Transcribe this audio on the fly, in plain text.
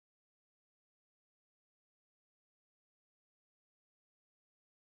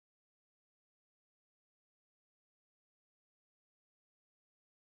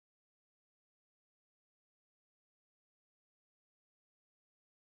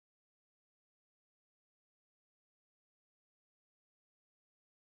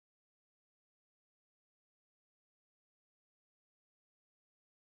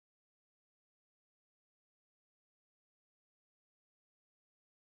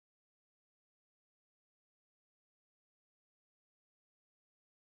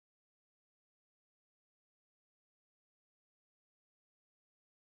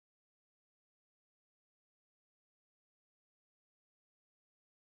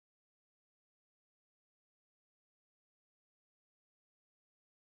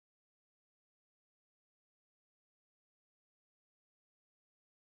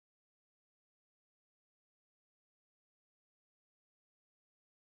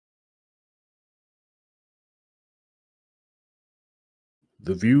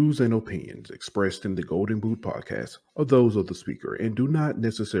The views and opinions expressed in the Golden Boot podcast are those of the speaker and do not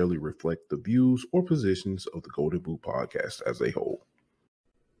necessarily reflect the views or positions of the Golden Boot podcast as a whole.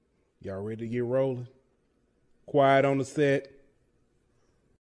 Y'all ready to get rolling? Quiet on the set.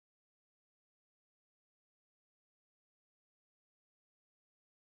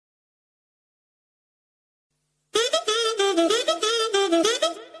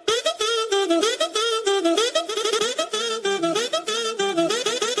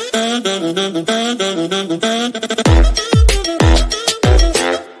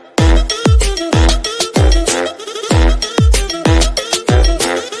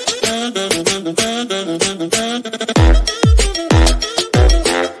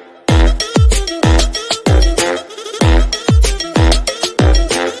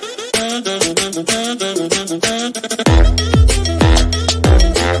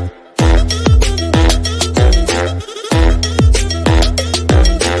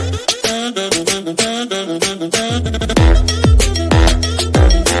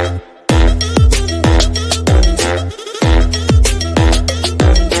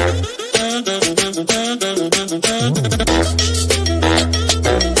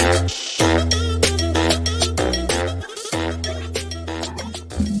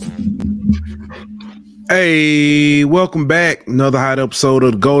 Hey, welcome back. Another hot episode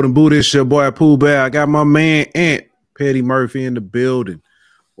of the Golden Boot. It's your boy Pooh Bear. I got my man Ant Petty Murphy in the building.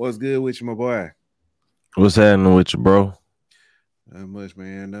 What's good with you, my boy? What's happening with you, bro? Not much,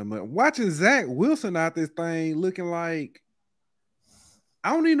 man. Not much. Watching Zach Wilson out this thing looking like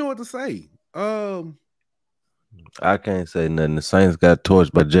I don't even know what to say. I can't say nothing. The Saints got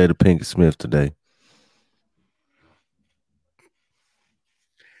torched by Jada Pinkett Smith today.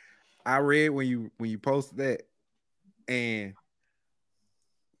 I read when you posted that, and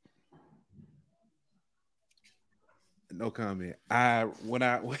no comment.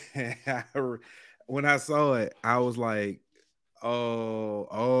 When I saw it, I was like, oh.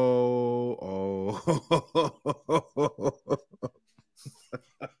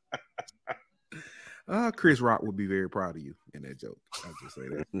 Chris Rock would be very proud of you in that joke. I'll just say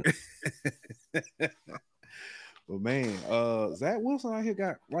that. But man, Zach Wilson out here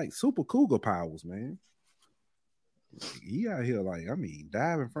got like super cougar powers, man. He out here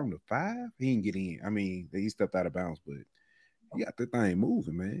diving from the 5. He didn't get in. I mean, he stepped out of bounds, but he got the thing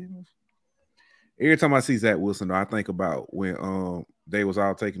moving, man. Every time I see Zach Wilson, though, I think about when they was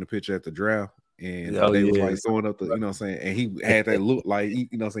all taking a picture at the draft, and they was like throwing up the, you know what I'm saying, and he had that look like, you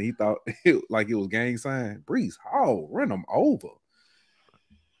know what I'm saying, he thought like it was gang sign. Breece Hall, run them over.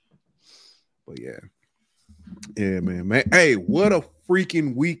 But yeah, man. Hey, what a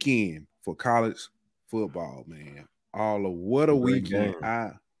freaking weekend for college football, man. What a weekend.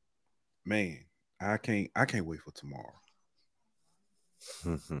 I can't wait for tomorrow.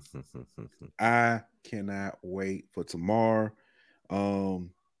 I cannot wait for tomorrow.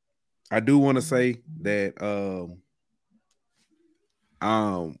 I do want to say that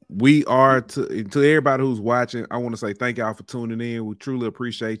we are to everybody who's watching. I want to say thank y'all for tuning in. We truly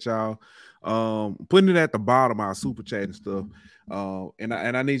appreciate y'all. Putting it at the bottom, our super chat and stuff. And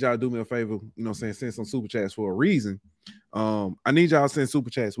I need y'all to do me a favor, you know what I'm saying, send some super chats for a reason. I need y'all to send super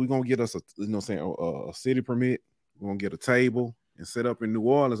chats. We're gonna get us a city permit. We're gonna get a table and set up in New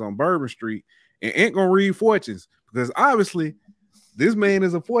Orleans on Bourbon Street, and ain't gonna read fortunes, because obviously this man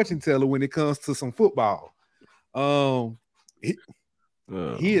is a fortune teller when it comes to some football. He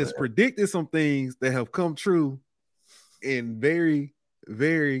has predicted some things that have come true in very,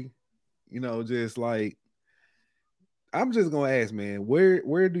 very, just like, I'm just gonna ask, man,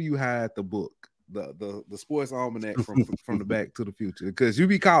 where do you hide the book, the sports almanac from the Back to the Future? Because you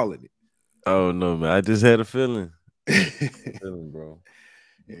be calling it. Oh no, man! I just had a feeling, bro.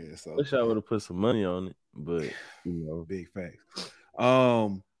 Yeah, so wish I would have put some money on it, but big facts.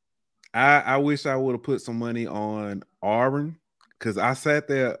 I wish I would have put some money on Auburn, because I sat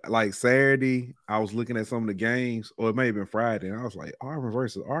there like Saturday. I was looking at some of the games, or it may have been Friday, and I was like, Auburn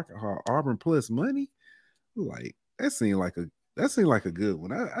versus Arkansas, Auburn plus money. Like that seemed like a good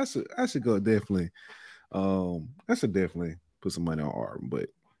one. I should go definitely. I should definitely put some money on Auburn, but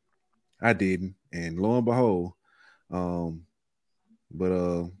I didn't, and lo and behold,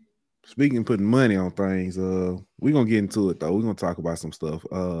 speaking of putting money on things, we're gonna get into it though. We're gonna talk about some stuff.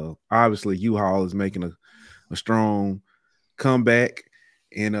 Obviously, U-Haul is making a strong comeback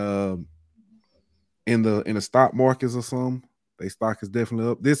in the stock markets or something. Their stock is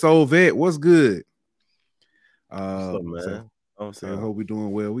definitely up. This old vet, what's good? What's up, man? I hope we're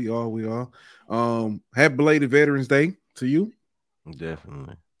doing well. We are. Happy belated Veterans Day to you.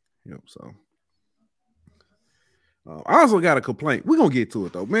 Definitely. Yep. So I also got a complaint. We're going to get to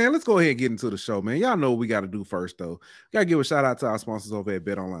it, though. Man, let's go ahead and get into the show, man. Y'all know what we got to do first, though. Got to give a shout out to our sponsors over at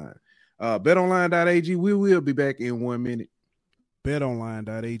BetOnline. BetOnline.ag, we will be back in 1 minute.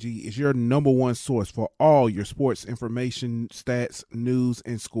 BetOnline.ag is your number one source for all your sports information, stats, news,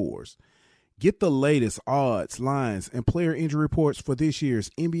 and scores. Get the latest odds, lines, and player injury reports for this year's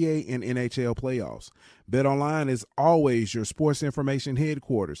NBA and NHL playoffs. BetOnline is always your sports information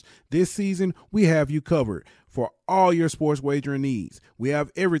headquarters. This season, we have you covered for all your sports wagering needs. We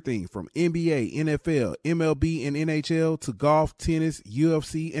have everything from NBA, NFL, MLB, and NHL to golf, tennis,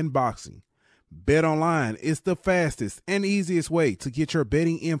 UFC, and boxing. BetOnline is the fastest and easiest way to get your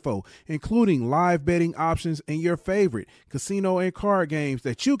betting info, including live betting options and your favorite casino and card games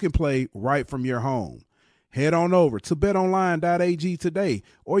that you can play right from your home. Head on over to betonline.ag today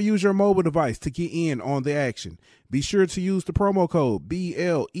or use your mobile device to get in on the action. Be sure to use the promo code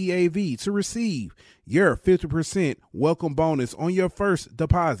BLEAV to receive your 50% welcome bonus on your first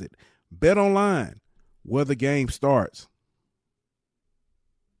deposit. BetOnline, where the game starts.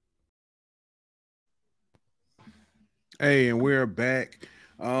 Hey, and we're back.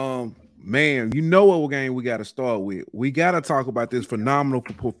 Man, you know what game we got to start with. We got to talk about this phenomenal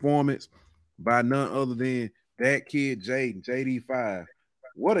performance by none other than that kid, Jayden, JD5.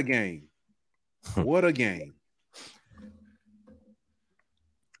 What a game. What a game.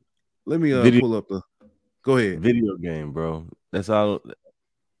 Let me pull up the... Go ahead. Video game, bro. That's all.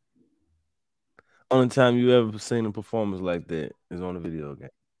 Only time you ever seen a performance like that is on a video game.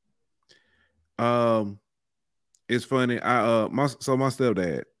 It's funny. My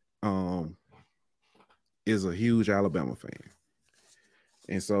stepdad is a huge Alabama fan.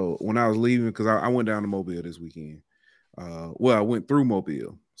 And so when I was leaving, because I went down to Mobile this weekend. I went through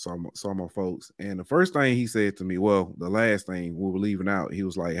Mobile, saw my folks. And the first thing he said to me, well, the last thing we were leaving out, he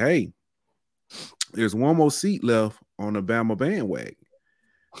was like, hey, there's one more seat left on the Bama bandwagon.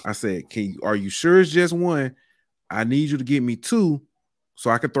 I said, are you sure it's just one? I need you to get me two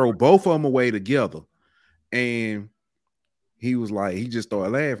so I could throw both of them away together. And he was like, he just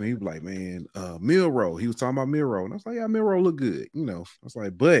started laughing. He was like, man, Milroe. He was talking about Milroe. And I was like, yeah, Milroe look good. You know, I was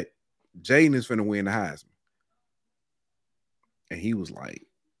like, but Jayden is finna win the Heisman. And he was like,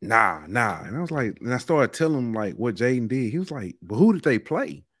 nah. And I was like, and I started telling him like what Jayden did. He was like, but who did they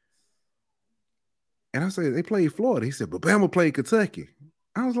play? And I said, they played Florida. He said, but Bama played Kentucky.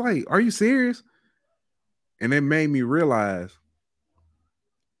 I was like, are you serious? And it made me realize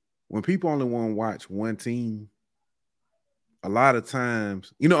when people only want to watch one team, a lot of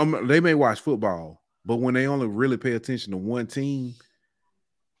times, you know, they may watch football, but when they only really pay attention to one team,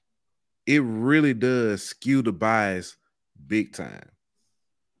 it really does skew the bias big time.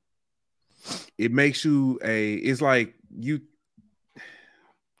 It makes you it's like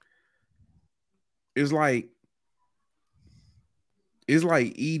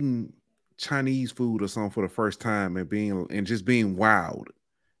eating Chinese food or something for the first time and just being wild.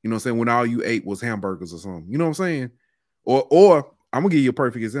 You know what I'm saying? When all you ate was hamburgers or something. You know what I'm saying? Or I'm gonna give you a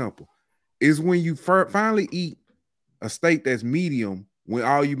perfect example. Is when you finally eat a steak that's medium when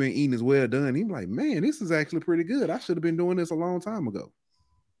all you've been eating is well done. You're like, man, this is actually pretty good. I should have been doing this a long time ago.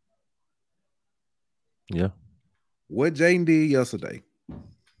 Yeah. What Jayden did yesterday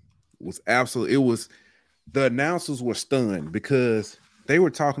was absolutely, the announcers were stunned because they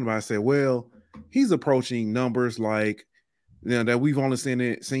were talking about, I said, well, he's approaching numbers like, you know, that we've only seen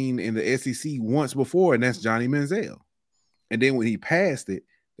in the SEC once before, and that's Johnny Manziel. And then when he passed it,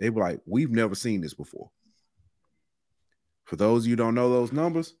 they were like, we've never seen this before. For those of you who don't know those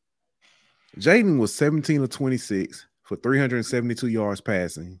numbers, Jayden was 17 of 26 for 372 yards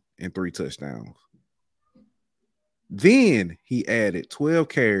passing and 3 touchdowns. Then he added 12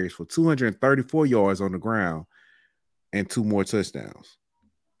 carries for 234 yards on the ground and 2 more touchdowns.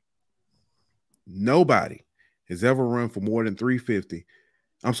 Nobody has ever run for more than 350.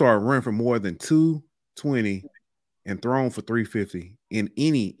 Run for more than 220 and thrown for 350 in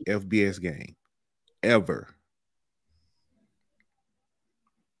any FBS game ever.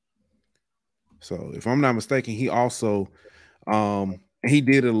 So if I'm not mistaken, he also he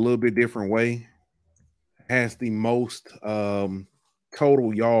did it a little bit different way. Has the most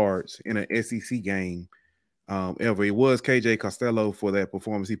total yards in an SEC game ever. It was KJ Costello for that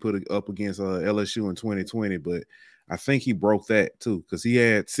performance he put up against LSU in 2020, but I think he broke that too because he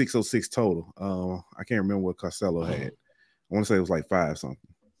had 606 total. I can't remember what Costello had. I want to say it was like 5 something.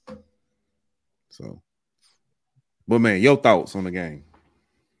 So, but man, your thoughts on the game?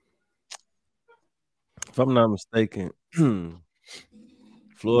 If I'm not mistaken,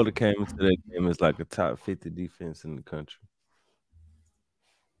 Florida came into that game as like a top 50 defense in the country.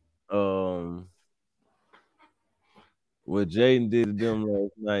 what Jayden did to them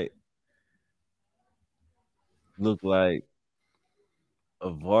last night looked like a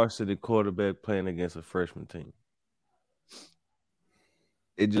varsity quarterback playing against a freshman team.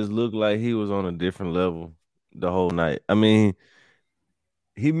 It just looked like he was on a different level the whole night. I mean,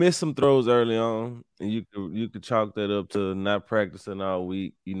 he missed some throws early on, and you could chalk that up to not practicing all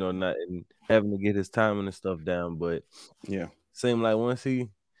week, not and having to get his timing and stuff down. But Yeah, seemed like once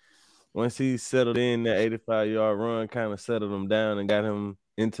he settled in, that 85-yard run kind of settled him down and got him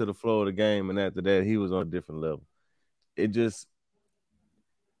into the flow of the game. And after that, he was on a different level. It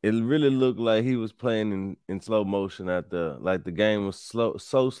really looked like he was playing in slow motion after, like the game was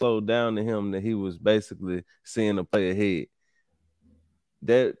so slowed down to him that he was basically seeing a play ahead.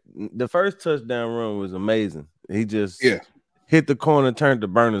 That the first touchdown run was amazing. He just yeah, hit the corner, turned the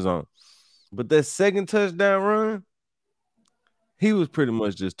burners on. But that second touchdown run, he was pretty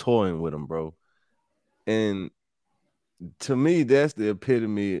much just toying with him, bro. And to me, that's the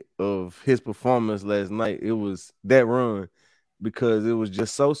epitome of his performance last night. It was that run because it was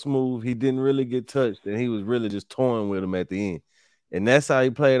just so smooth. He didn't really get touched, and he was really just toying with him at the end. And that's how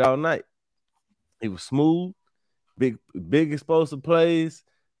he played all night. He was smooth, big explosive plays,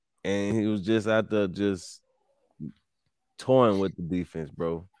 and he was just out there just toying with the defense,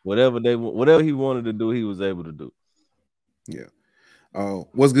 bro. Whatever he wanted to do, he was able to do. yeah.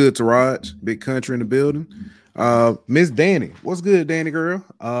 What's good, Taraj? Big country in the building. Miss Danny, what's good, Danny girl?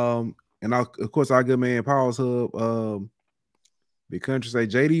 And of course our good man Paul's Hub. Big country say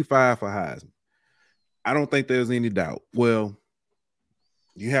JD 5 for Heisman. I don't think there's any doubt. Well,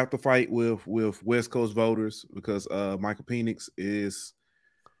 you have to fight with West Coast voters because Michael Penix is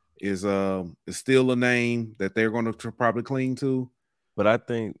still a name that they're going to probably cling to. But I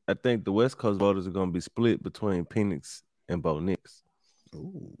think the West Coast voters are going to be split between Penix and Bo Nix.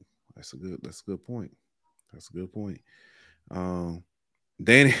 Oh, that's a good point. That's a good point.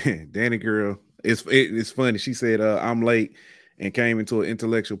 Danny girl, it's funny. She said, "I'm late and came into an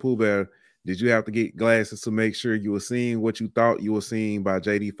intellectual pool bear. Did you have to get glasses to make sure you were seeing what you thought you were seeing by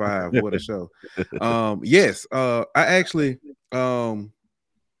JD 5? What a show!" Yes. I actually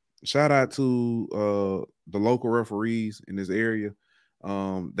shout out to the local referees in this area.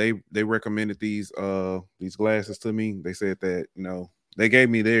 They recommended these glasses to me. They said that they gave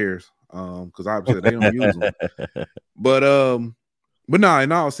me theirs because obviously they don't use them. But no,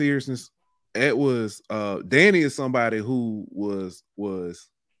 in all seriousness, it was Danny is somebody who was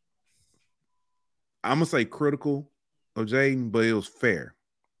I'm gonna say critical of Jayden, but it was fair.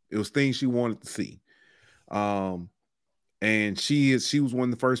 It was things she wanted to see. And she was one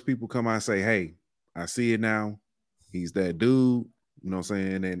of the first people come out and say, "Hey, I see it now. He's that dude." You know what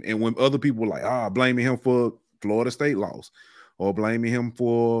I'm saying? And when other people were like, blaming him for Florida State loss or blaming him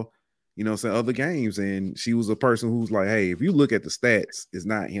for, other games. And she was a person who's like, hey, if you look at the stats, it's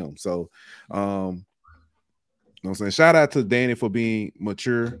not him. So, you know what I'm saying? Shout out to Danny for being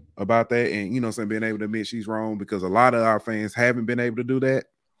mature about that and, being able to admit she's wrong because a lot of our fans haven't been able to do that.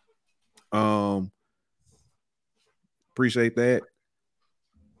 Appreciate that.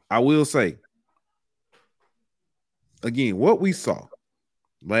 I will say, again, what we saw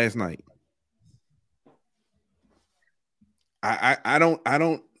last night. I don't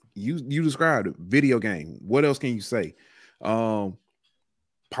you described it, video game. What else can you say? Pause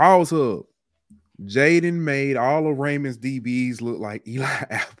Hub. Jayden made all of Raymond's DBs look like Eli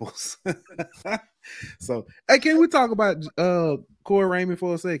Apples. So, hey, can we talk about Corey Raymond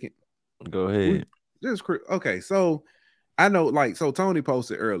for a second? Go ahead. Okay, so I know, Tony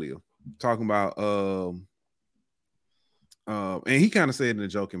posted earlier talking about and he kind of said in a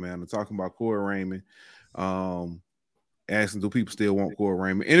joking manner, talking about Corey Raymond, asking do people still want Corey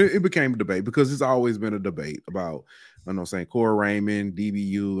Raymond, and it became a debate because it's always been a debate about, Corey Raymond,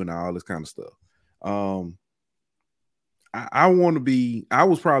 DBU, and all this kind of stuff. I want to be. I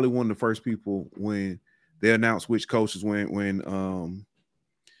was probably one of the first people when they announced which coaches when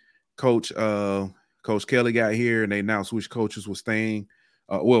Coach Kelly got here and they announced which coaches were staying.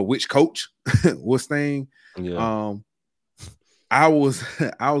 Which coach was staying. Yeah. I was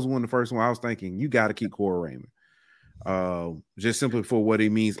one of the first one. I was thinking you got to keep Corey Raymond, just simply for what he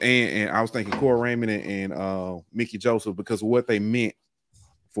means. And I was thinking Corey Raymond and Mickey Joseph because of what they meant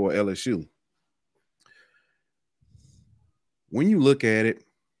for LSU. When you look at it,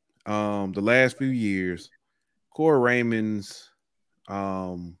 the last few years, Corey Raymond's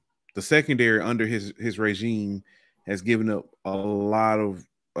the secondary under his regime has given up a lot of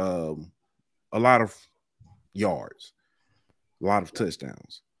yards, a lot of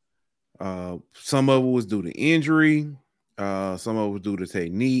touchdowns. Some of it was due to injury. Some of it was due to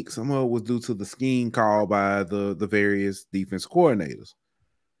technique. Some of it was due to the scheme called by the various defense coordinators.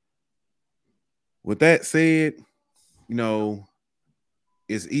 With that said, you know,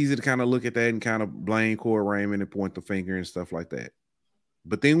 it's easy to kind of look at that and kind of blame Corey Raymond and point the finger and stuff like that.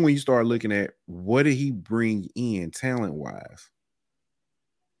 But then when you start looking at what did he bring in talent wise,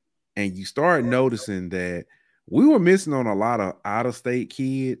 and you start noticing that we were missing on a lot of out of state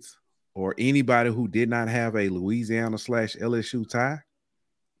kids or anybody who did not have a Louisiana/LSU tie.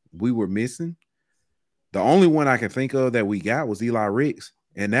 We were missing. The only one I can think of that we got was Eli Ricks,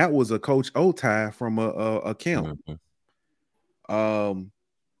 and that was a Coach O tie from a camp. Um,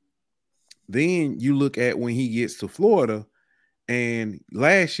 then you look at when he gets to Florida, and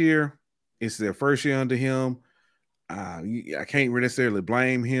last year it's their first year under him. I can't necessarily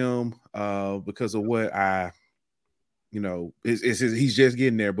blame him because of what he's just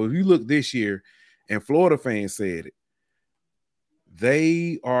getting there. But if you look this year, and Florida fans said it,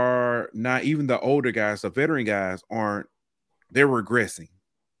 they are not, even the older guys, the veteran guys aren't, they're regressing.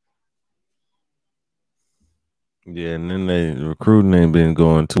 Yeah, and then the recruiting ain't been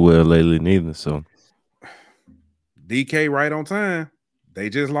going too well lately neither. So DK right on time. They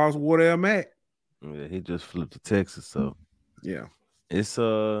just lost Wardell Mack. yeah, he just flipped to Texas. So yeah, it's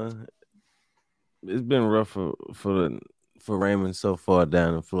been rough for Raymond so far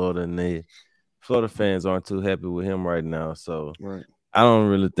down in Florida, and Florida fans aren't too happy with him right now. So right. I don't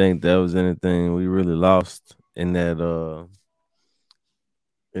really think that was anything we really lost in that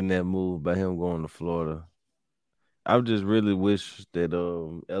move by him going to Florida. I just really wish that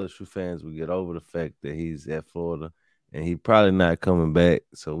LSU fans would get over the fact that he's at Florida and he probably not coming back,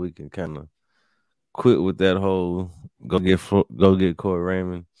 so we can kind of quit with that whole go get Corey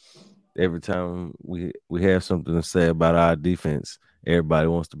Raymond. Every time we have something to say about our defense, everybody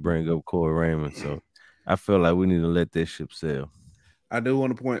wants to bring up Corey Raymond. So I feel like we need to let that ship sail. I do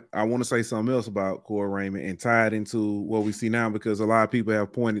want to point. I want to say something else about Corey Raymond and tie it into what we see now, because a lot of people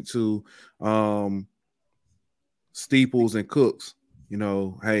have pointed to Steeples and Cooks. You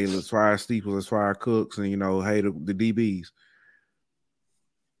know, hey, let's fire Steeples, let's fire Cooks, and hey, the DBs.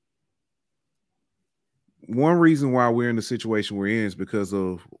 One reason why we're in the situation we're in is because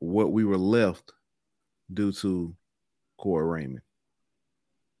of what we were left due to Corey Raymond.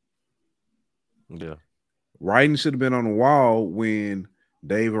 Yeah. Writing should have been on the wall when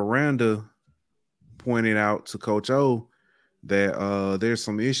Dave Aranda pointed out to Coach O that there's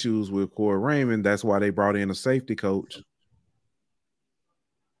some issues with Corey Raymond. That's why they brought in a safety coach.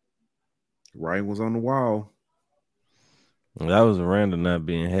 Writing was on the wall. That was Aranda not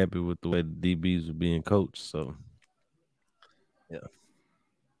being happy with the way the DBs were being coached. So, yeah.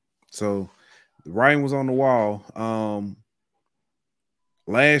 So, the writing was on the wall.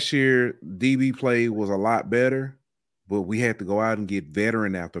 Last year, DB play was a lot better, but we had to go out and get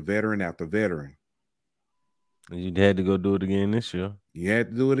veteran after veteran after veteran. You had to go do it again this year. You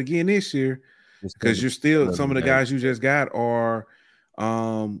had to do it again this year because you're still, some of the guys you just got are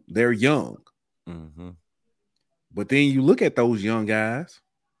they're young. Mm-hmm. But then you look at those young guys,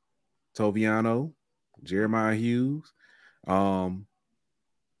 Toviano, Jeremiah Hughes. You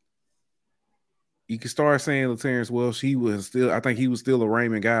can start saying Terrence Welsh, I think he was still a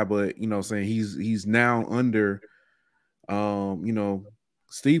Raymond guy, but saying he's now under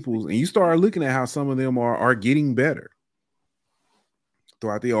Steeples, and you start looking at how some of them are getting better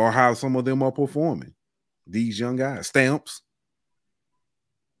throughout or how some of them are performing. These young guys, Stamps.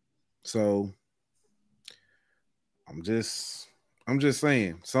 So I'm just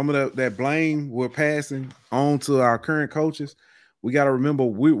saying, some of that blame we're passing on to our current coaches. We got to remember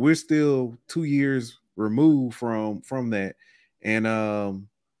we're still 2 years removed from that, and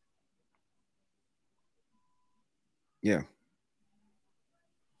yeah.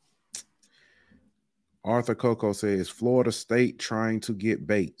 Arthur Coco says Florida State trying to get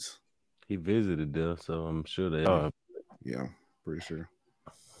Bates. He visited there, so I'm sure they are. Yeah, pretty sure.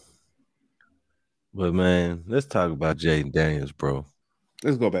 But man, let's talk about Jayden Daniels, bro.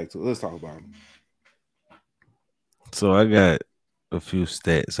 Let's talk about him. So I got a few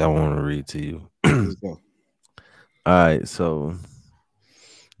stats I want to read to you. Let's go. All right, so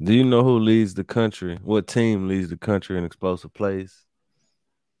do you know who leads the country? What team leads the country in explosive plays?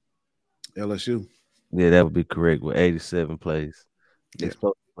 LSU. Yeah, that would be correct with 87 plays. Yeah.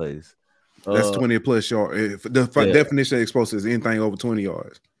 Explosive plays. That's 20 plus yards. The definition of explosive is anything over 20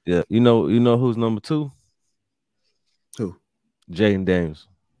 yards. Yeah. You know who's number 2? Who? Jayden Daniels.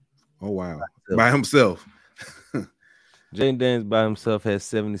 Oh, wow. By himself. Jayden Daniels by himself has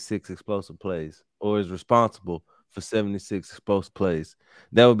 76 explosive plays, or is responsible for 76 explosive plays.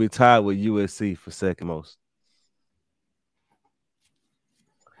 That would be tied with USC for second most.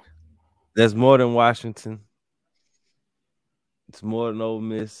 That's more than Washington. It's more than Ole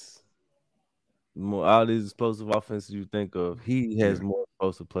Miss. More all these explosive offenses you think of. He Yeah. has more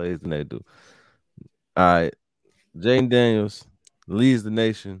explosive plays than they do. All right. Jayden Daniels leads the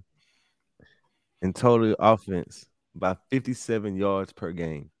nation in total offense by 57 yards per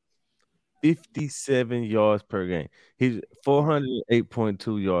game. 57 yards per game. He's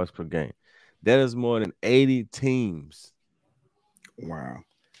 408.2 yards per game. That is more than 80 teams. Wow.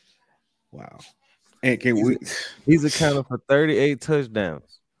 Wow. And can He's we he's accounted for 38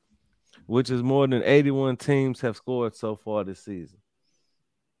 touchdowns, which is more than 81 teams have scored so far this season.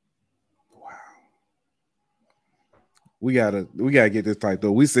 wow. We gotta get this typed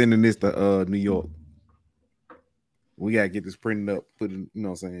up. We sending this to New York. We gotta get this printed up, put it, you know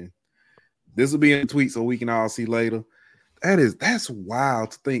what I'm saying? This will be in a tweet so we can all see later. That's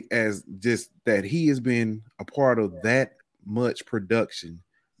wild to think as just that he has been a part of that much production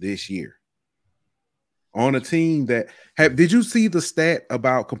this year on a team that have. Did you see the stat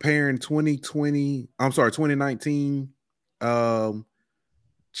about comparing 2019 um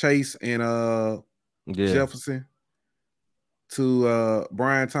Chase and Yeah. Jefferson to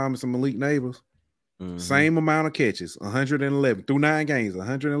Brian Thomas and Malik Neighbors? Mm-hmm. Same amount of catches, 111 through 9 games,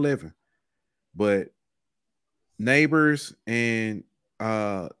 111. But Neighbors and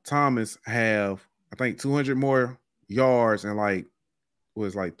Thomas have, I think, 200 more yards and like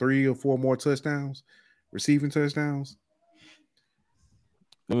 3 or 4 more touchdowns, receiving touchdowns.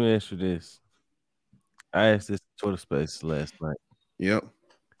 Let me ask you this. I asked this Twitter space last night. Yep.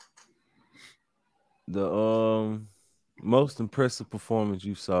 The most impressive performance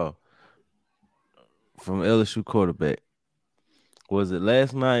you saw from LSU quarterback, was it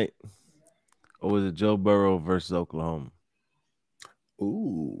last night or was it Joe Burrow versus Oklahoma?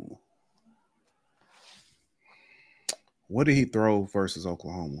 Ooh. What did he throw versus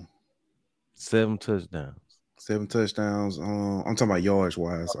Oklahoma? 7 touchdowns. 7 touchdowns. I'm talking about yards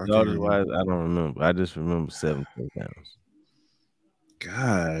wise. I can't Yardage remember. wise, I don't remember. I just remember 7 touchdowns.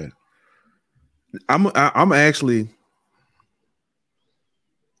 God. I'm actually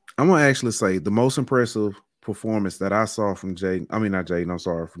I'm gonna actually say the most impressive performance that I saw from Jayden. I mean not Jayden, I'm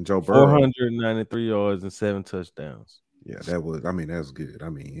sorry, from Joe Burrow. 493 yards and 7 touchdowns. Yeah, that was good. I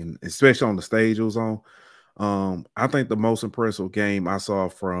mean, and especially on the stage it was on. I think the most impressive game I saw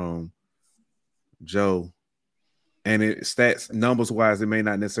from Joe, and it stats numbers wise, it may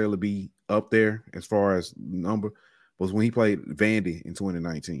not necessarily be up there as far as number, was when he played Vandy in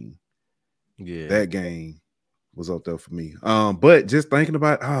 2019. Yeah. That game was up there for me. But just thinking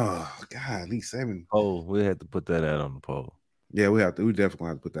about, oh God, at least 7. Oh, we had to put that out on the poll. Yeah, we definitely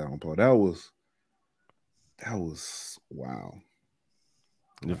have to put that on poll. That was wow.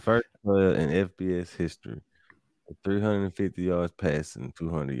 The first player in FBS history with 350 yards passing,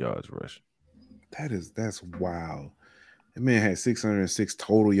 200 yards rushing. That's wow. That man had 606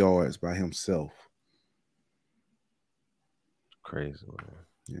 total yards by himself. Crazy, man.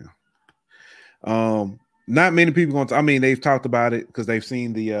 Yeah. Not many people going to. I mean, they've talked about it because they've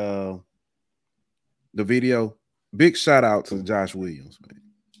seen the video. Big shout out to Josh Williams, man.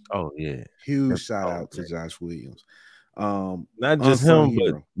 Oh yeah, huge shout out to Josh Williams. Not just him,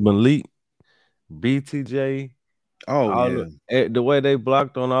 but Malik, BTJ. Oh yeah, the way they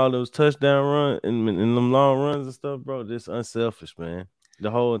blocked on all those touchdown runs and them long runs and stuff, bro. Just unselfish, man. The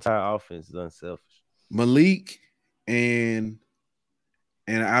whole entire offense is unselfish. Malik and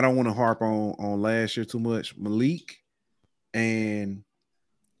I don't want to harp on last year too much. Malik and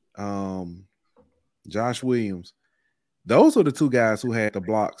Josh Williams, those are the two guys who had the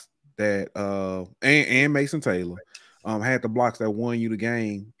blocks that and Mason Taylor had the blocks that won you the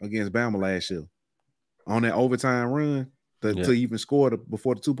game against Bama last year on that overtime run to even score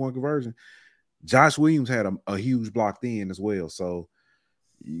before the 2-point conversion. Josh Williams had a huge block then as well. So,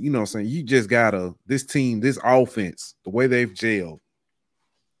 you know what I'm saying? You just gotta, this team, this offense, the way they've gelled,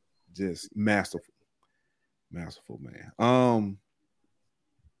 just masterful. Masterful, man.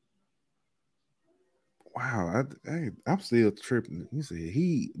 Wow, I'm still tripping. You said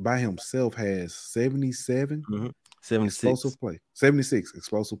he by himself has 77 explosive plays. 76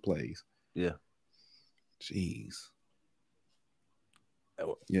 explosive plays. Yeah. Jeez.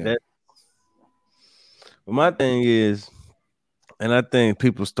 Yeah. But my thing is, and I think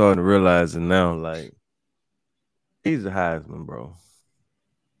people starting to realize it now, like, he's a Heisman, bro.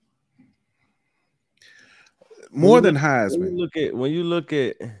 More than Heisman. When you look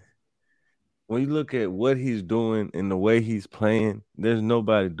at what he's doing and the way he's playing, there's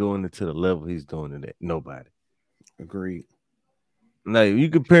nobody doing it to the level he's doing it at. Nobody. Agreed. Like, you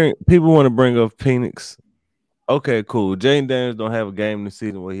compare, people want to bring up Penix Okay, cool. Jayden Daniels don't have a game this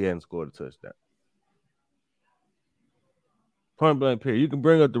season where he hadn't scored a touchdown. Point blank period. You can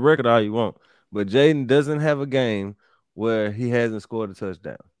bring up the record all you want, but Jayden doesn't have a game where he hasn't scored a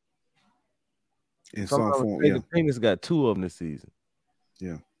touchdown. In If I'm some not form, yeah, mistaken, Penix got 2 of them this season.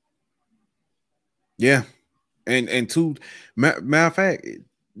 yeah, yeah. And two, matter of fact,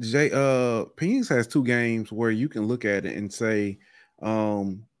 Penix has 2 games where you can look at it and say,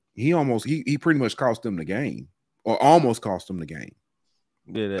 he pretty much cost them the game, or almost cost them the game.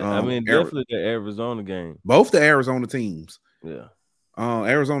 Yeah, I mean, definitely the Arizona game. Both the Arizona teams. Yeah.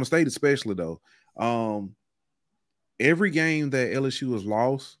 Arizona State especially though. Every game that LSU has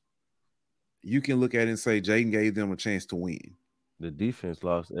lost, you can look at it and say Jayden gave them a chance to win. The defense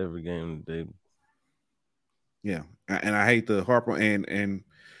lost every game they. Yeah, and I hate the Harper and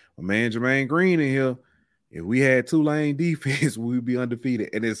my man Jermaine Green in here. If we had Tulane defense, we'd be undefeated.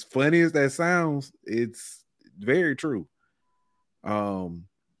 And as funny as that sounds, it's very true. I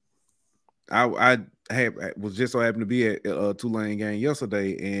was just so happened to be at a Tulane game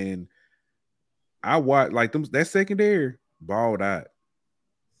yesterday, and I watched like them that secondary balled out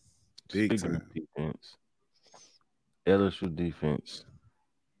big Speaking time. of defense, LSU defense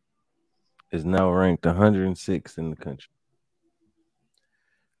is now ranked 106 in the country.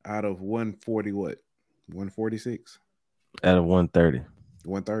 Out of 140, what? 146? Out of 130.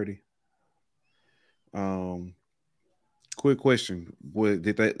 130. Quick question.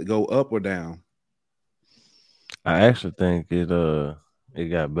 Did that go up or down? I actually think it got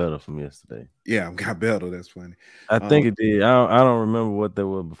better from yesterday. Yeah, got better. That's funny. I think it did. I don't remember what they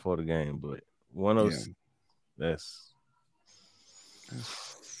were before the game, but 106. Yeah. That's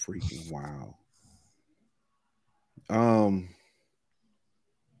freaking wild.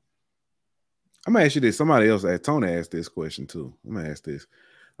 I'm gonna ask you this. Somebody else asked. Tony asked this question too. I'm gonna ask this.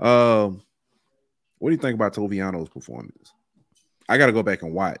 What do you think about Toviano's performance? I got to go back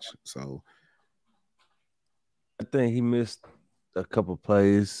and watch. So I think he missed a couple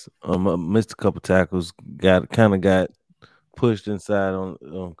plays. Missed a couple tackles. Got pushed inside on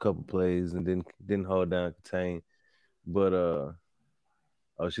a couple plays and didn't hold down, contain. But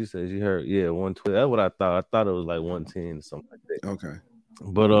she said she heard 120. That's what I thought. I thought it was like 110 or something like that. Okay.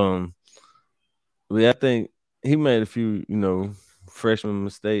 But I think he made a few, freshman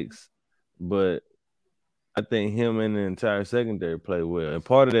mistakes, but I think him and the entire secondary played well. And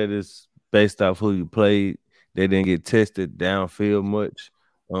part of that is based off who you played. They didn't get tested downfield much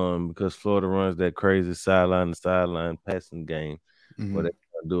because Florida runs that crazy sideline to sideline passing game where they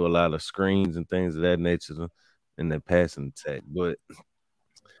do a lot of screens and things of that nature in their passing attack. But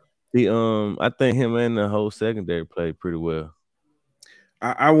I think him and the whole secondary played pretty well.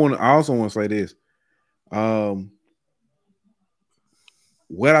 I also want to say this.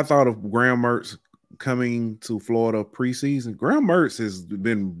 What I thought of Graham Mertz coming to Florida preseason, Graham Mertz has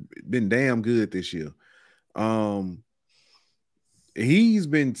been damn good this year. He's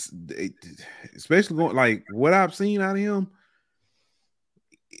been, especially going like what I've seen out of him.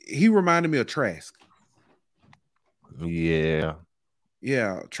 He reminded me of Trask. Yeah,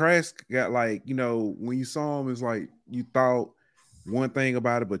 Trask got like when you saw him, it's like you thought one thing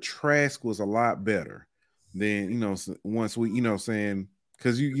about it, but Trask was a lot better than once we saying.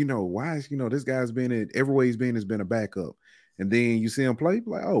 Because why is this guy's been in everywhere he's been has been a backup, and then you see him play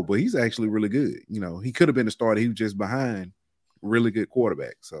like but he's actually really good. He could have been a starter. He was just behind really good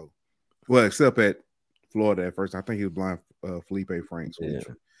quarterback. So, well, except at Florida at first, I think he was blind Felipe Franks. Which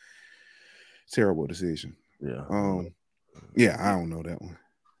terrible decision. Yeah. I don't know that one.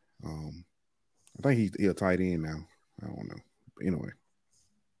 I think he's a tight end now. I don't know. But anyway,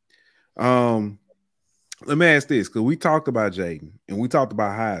 let me ask this because we talked about Jayden and we talked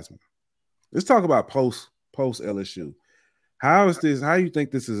about Heisman. Let's talk about post LSU. How do you think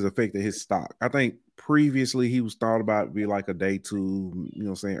this has affected his stock? I think previously he was thought about to be like a day two,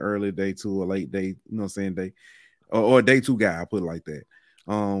 early day two or late day, day or a day two guy. I put it like that.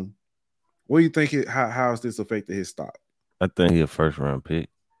 What do you think? How has this affected his stock? I think he's a first round pick.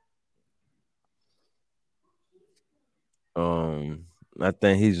 I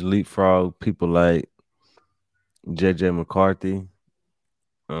think he's leapfrog people like JJ McCarthy.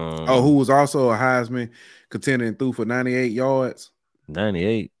 Who was also a Heisman contender and threw for 98 yards.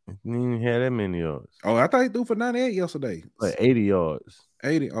 98? He didn't even have that many yards. Oh, I thought he threw for 98 yesterday. Like 80 yards.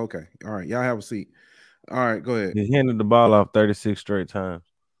 80? Okay. All right. Y'all have a seat. All right, go ahead. He handed the ball off 36 straight times.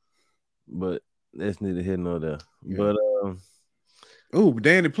 But that's neither here nor there. Yeah. But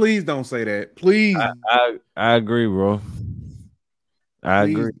Danny, please don't say that. Please. I agree, bro. I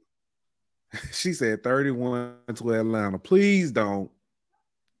agree. She said 31 to Atlanta. Please don't.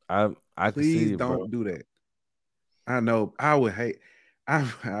 I can see Please it, don't bro. do that. I know. I would hate. I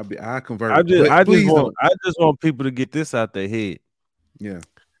convert, but I please don't. just want people to get this out their head. Yeah.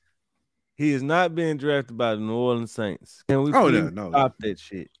 He is not being drafted by the New Orleans Saints. Can we Oh please no. stop that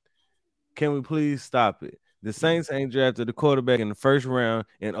shit? Can we please stop it? The Saints ain't drafted a quarterback in the first round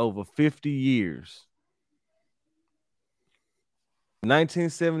in over 50 years.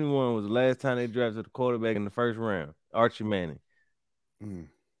 1971 was the last time they drafted a quarterback in the first round, Archie Manning. Mm.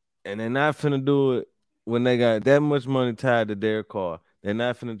 And they're not finna do it when they got that much money tied to their car. They're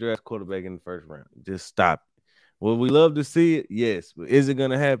not finna draft quarterback in the first round. Just stop it. Would we love to see it? Yes. But is it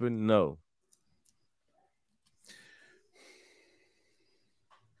gonna happen? No.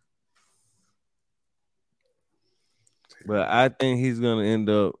 But I think he's gonna end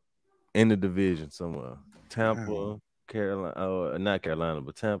up in the division somewhere. Tampa, Carolina, or not Carolina,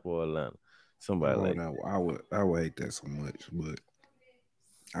 but Tampa or Atlanta. Somebody like no. I would hate that so much, but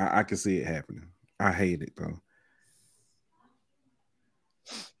I can see it happening. I hate it though.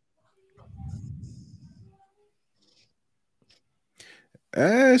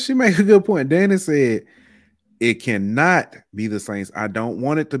 She made a good point. Danny said it cannot be the Saints. I don't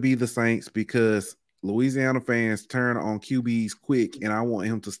want it to be the Saints because Louisiana fans turn on QBs quick, and I want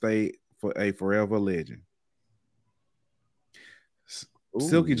him to stay for a forever legend.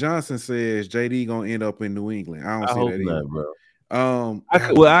 Silky Johnson says JD gonna end up in New England. I don't see hope that not, either,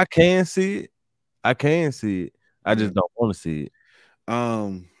 bro. I can see it. I can see it. I just don't want to see it.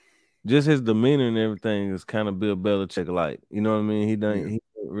 Just his demeanor and everything is kind of Bill Belichick like. You know what I mean? He ain't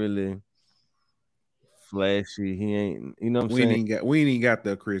really flashy. He ain't. You know what I'm saying? We ain't got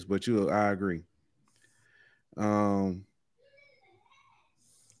the Chris, but I agree. Yeah.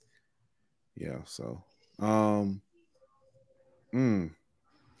 So.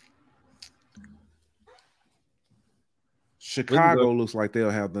 Chicago looks like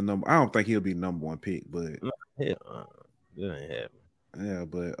they'll have the number. I don't think he'll be number one pick, but that ain't happening. Yeah,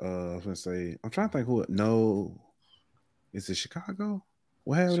 but I was gonna say I'm trying to think who. No, is it Chicago?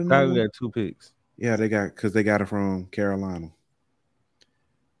 What happened? Chicago got 2 picks. Yeah, they got it from Carolina.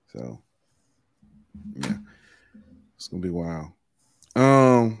 So yeah, it's gonna be wild.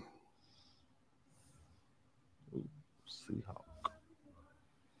 Seahawks.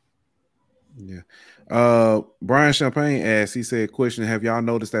 Yeah. Brian Champagne asked, he said, question, have y'all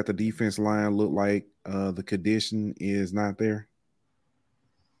noticed that the defense line look like the condition is not there?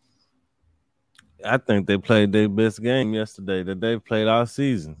 I think they played their best game yesterday that they've played all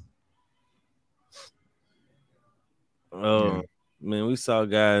season. Man, we saw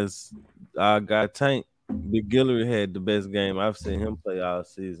guys, our guy Tank, Big Guillory had the best game I've seen him play all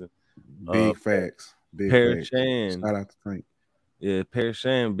season. Big facts. Big Parrish facts. Shan. Shout out to Tank. Yeah, Parrish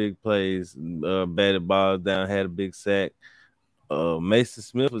Shan, big plays, batted balls down, had a big sack. Mason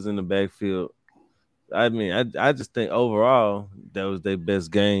Smith was in the backfield. I mean, I just think overall that was their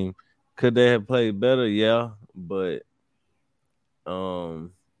best game. Could they have played better? Yeah, but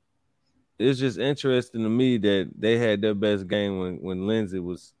it's just interesting to me that they had their best game when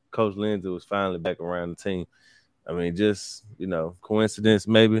Coach Lindsey was finally back around the team. I mean, just coincidence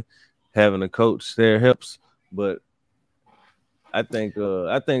maybe having a coach there helps, but I think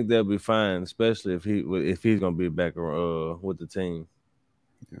they'll be fine, especially if he's gonna be back with the team.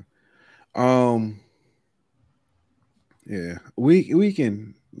 Yeah, we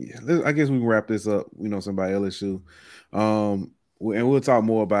can. Yeah, I guess we can wrap this up. Somebody LSU, and we'll talk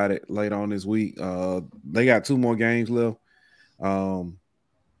more about it later on this week. They got 2 more games left, and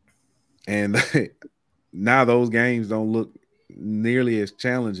now those games don't look nearly as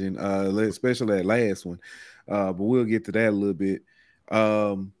challenging, especially that last one. But we'll get to that a little bit.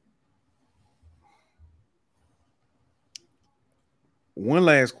 One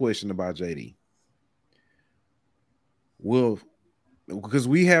last question about JD. Because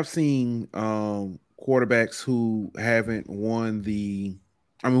we have seen quarterbacks who haven't won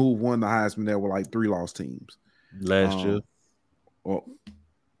who won the Heisman that were like 3 loss teams. Last year. Well,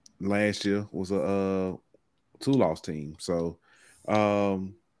 last year was a 2 loss team. So,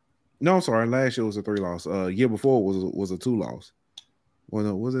 no, I'm sorry. Last year was a 3 loss. Year before was a 2 loss. Well,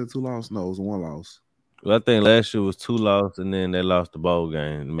 no, was it a 2 loss? No, it was a 1 loss. Well, I think last year was 2 losses, and then they lost the bowl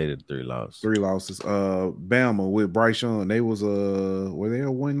game and made it 3 losses. 3 losses. Bama with Bryce Young, they was were they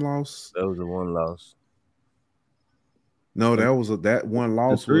a 1 loss? That was a 1 loss. No, that 1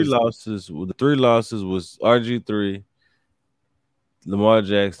 loss. The 3 losses was RG3, Lamar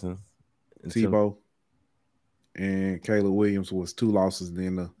Jackson, and Tebow, and Caleb Williams was 2 losses.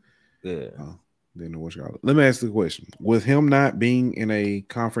 Then what you call it? Let me ask the question: with him not being in a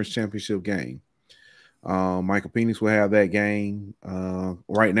conference championship game, Michael Penix will have that game.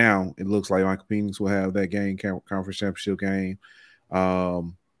 Right now, it looks like Michael Penix will have that game, conference championship game.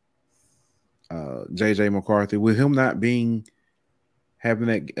 JJ McCarthy, with him not being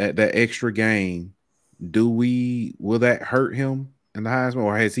having that extra game, will that hurt him in the Heisman,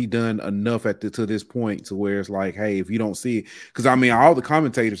 or has he done enough to this point to where it's like, hey, if you don't see it, because I mean, all the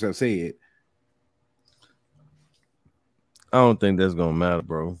commentators have said, I don't think that's gonna matter,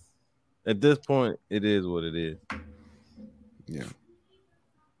 bro. At this point, it is what it is. yeah.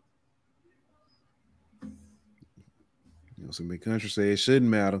 Some big country say it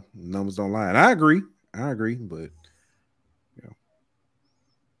shouldn't matter. Numbers don't lie. And I agree, but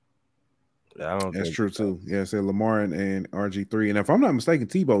I don't that's think true too. Yeah, I said Lamar and RG3. And if I'm not mistaken,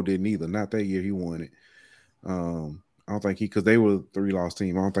 Tebow didn't either. Not that year he won it. I don't think because they were a 3-loss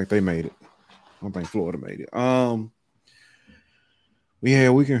team. I don't think they made it. I don't think Florida made it. Yeah,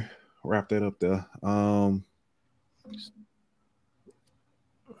 we can wrap that up there.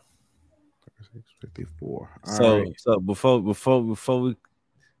 54. So before we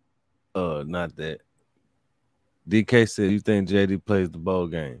not that. DK said you think JD plays the bowl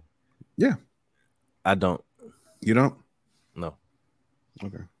game. Yeah. I don't. You don't? No.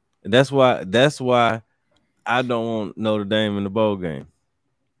 Okay. And that's why I don't want Notre Dame in the bowl game.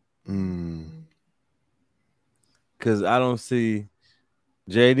 Because I don't see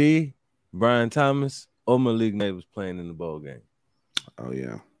JD, Brian Thomas, or Malik Neighbors playing in the bowl game. Oh,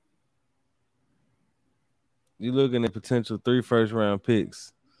 yeah. You looking at potential 3 first-round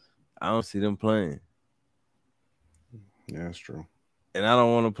picks. I don't see them playing. Yeah, that's true. And I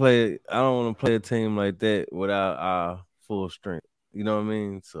don't want to play. I don't want to play a team like that without our full strength. You know what I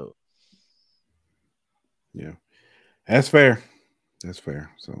mean? So, yeah, that's fair. That's fair.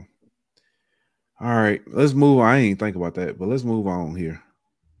 So, all right, let's move on. I ain't think about that, but let's move on here.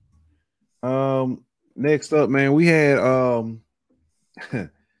 Next up, man, we had Ole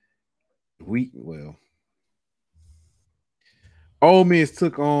Miss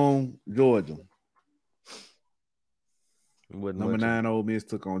took on Georgia. Number 9 Ole Miss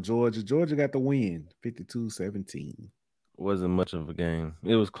took on Georgia. Georgia got the win, 52-17. Wasn't much of a game.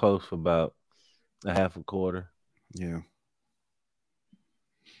 It was close for about a half a quarter. Yeah.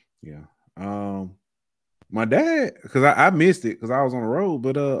 My dad, because I missed it because I was on the road,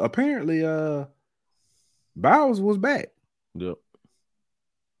 but apparently Bowers was back. Yep.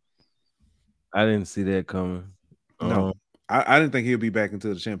 I didn't see that coming. No, I didn't think he'll be back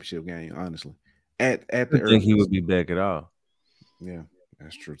until the championship game, honestly. I didn't think he would be back at all. Yeah,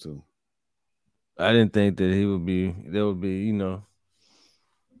 that's true too. I didn't think that he would be. There would be,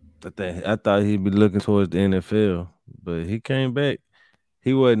 I thought he'd be looking towards the NFL, but he came back.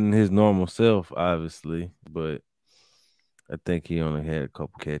 He wasn't his normal self, obviously, but I think he only had a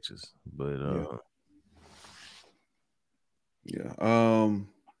couple catches. But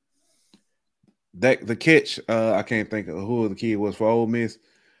that the catch, I can't think of who the kid was for Ole Miss.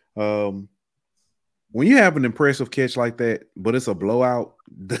 When you have an impressive catch like that, but it's a blowout,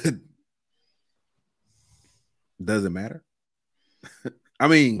 does it matter? I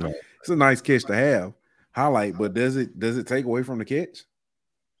mean, it's a nice catch to have, highlight, but does it take away from the catch?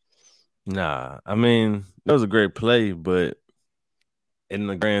 Nah, I mean, that was a great play, but in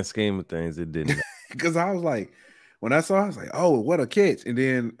the grand scheme of things, it didn't. Because I was like, when I saw it, I was like, oh, what a catch. And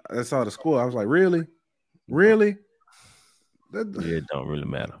then I saw the score. I was like, really? Really? Yeah, it don't really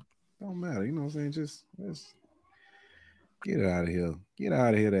matter. Don't matter. You know what I'm saying? Just get it out of here. Get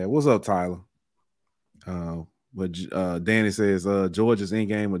out of here there. What's up, Tyler? But Danny says Georgia's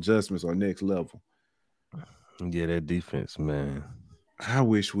in-game adjustments are next level. Yeah, that defense, man. I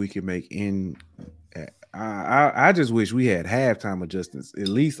wish we could make I just wish we had halftime adjustments, at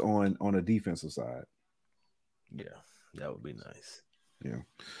least on a defensive side. Yeah, that would be nice. Yeah.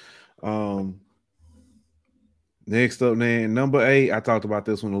 Next up, man, number 8. I talked about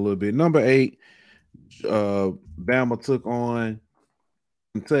this one a little bit. Number 8, Bama took on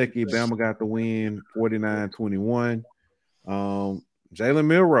Kentucky. Bama got the win, 49-21. Jalen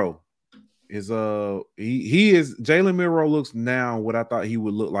Milroe is he is Jalen Milroe looks now what I thought he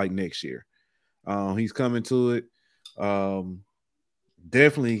would look like next year. He's coming to it.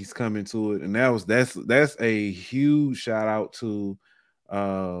 Definitely he's coming to it, and that's a huge shout out to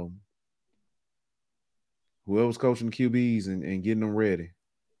whoever's coaching the QBs and getting them ready.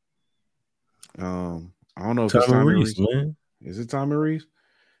 I don't know if it's Tommy Reese, man. Is it Tommy Reese?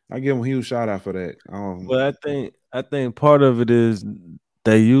 I give him a huge shout out for that. But I think part of it is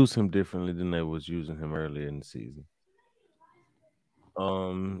they use him differently than they was using him earlier in the season.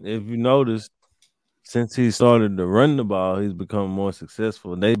 If you noticed, since he started to run the ball, he's become more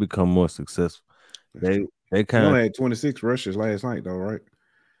successful. They become more successful. That's true. They He kind of only had 26 rushes last night, though, right?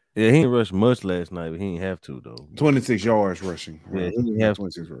 he didn't rush much last night, but he didn't have to though. But 26 yards rushing. yeah, Rather. he didn't Not have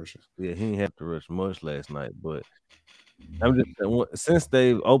 26 rushes. he didn't have to rush much last night. But I'm just since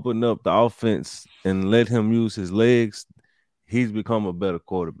they've opened up the offense and let him use his legs, he's become a better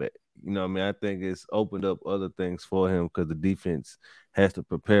quarterback. You know what I mean? I think it's opened up other things for him because the defense has to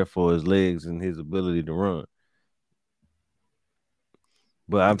prepare for his legs and his ability to run.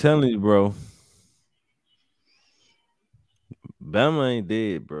 But I'm telling you, bro, Bama ain't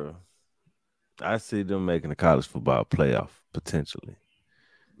dead, bro. I see them making a college football playoff potentially.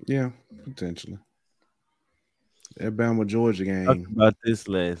 Yeah, potentially. That Bama Georgia Talked game. about this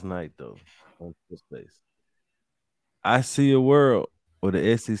last night though. On this place, I see a world where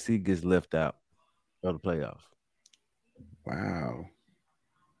the SEC gets left out of the playoffs. Wow.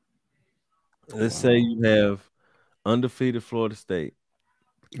 Let's say you have undefeated Florida State,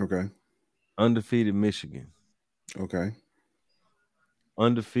 Okay. undefeated Michigan, Okay.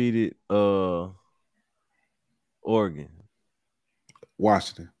 undefeated Oregon,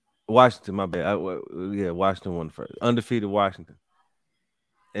 Washington. Washington. My bad. Yeah, Washington won first. Undefeated Washington,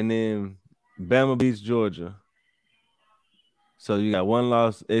 and then Bama beats Georgia. So you got one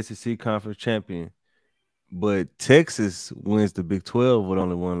loss SEC conference champion, but Texas wins the Big 12 with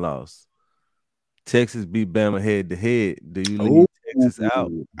only one loss. Texas beat Bama head to head. Do you Oh, leave Texas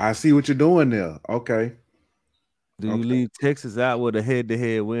out? I see what you're doing there. Okay. Do you Okay. leave Texas out with a head to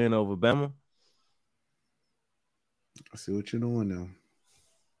head win over Bama? I see what you're doing now.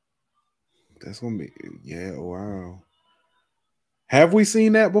 That's gonna be wow. Have we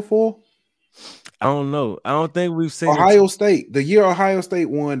seen that before? I don't know. I don't think we've seen Ohio State. The year Ohio State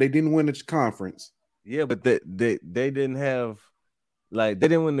won, they didn't win the conference. Yeah, but they didn't have they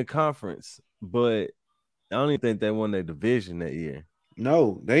didn't win the conference, but I don't even think they won their division that year.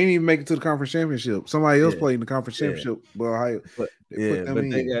 No, they didn't even make it to the conference championship. Somebody else played in the conference championship, but Ohio put them in.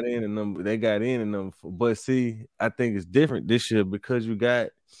 They got in a number. They got in a number. But see, I think it's different this year because you got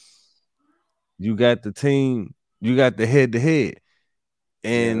the team, you got the head to head,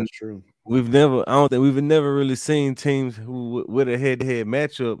 and that's true. I don't think we've never really seen teams who with a head to head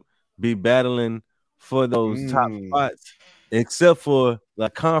matchup be battling for those top spots, except for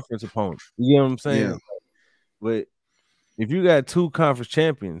like conference opponents. You know what I'm saying? Yeah. But if you got two conference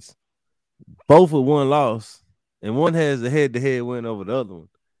champions, both with one loss, and one has a head to head win over the other one,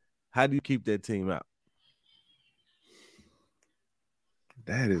 how do you keep that team out?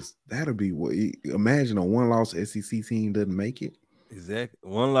 That'll be what. Imagine a one loss SEC team doesn't make it. Exactly,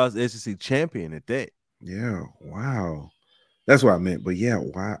 one loss SEC champion at that. Yeah, wow, that's what I meant. But yeah,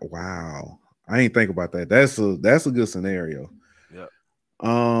 wow, I ain't think about that. That's a good scenario. Yeah.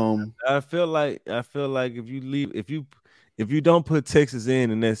 I feel like if you don't put Texas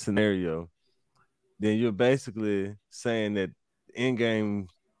in that scenario, then you're basically saying that the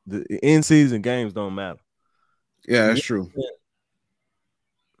in season games don't matter. Yeah, that's true.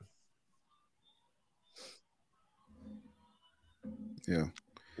 Yeah.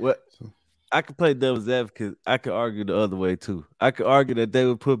 Well, I could play devil's advocate. I could argue the other way too. I could argue that they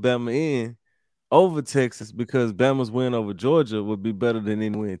would put Bama in over Texas because Bama's win over Georgia would be better than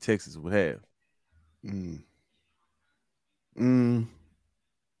any win Texas would have. Yeah.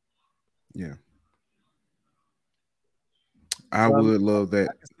 I would love that.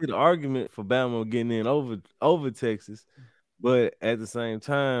 I can see the argument for Bama getting in over Texas, but at the same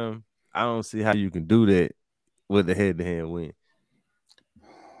time, I don't see how you can do that with a head-to-head win.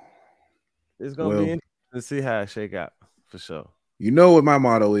 It's gonna be interesting to see how it shake out for sure. You know what my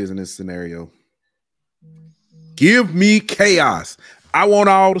motto is in this scenario? Give me chaos. I want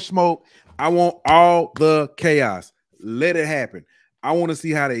all the smoke. I want all the chaos. Let it happen. I want to see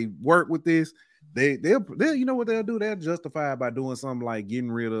how they work with this. They'll you know what they'll do? They'll justify it by doing something like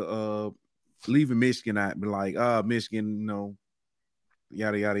getting rid of leaving Michigan out, be like, Michigan,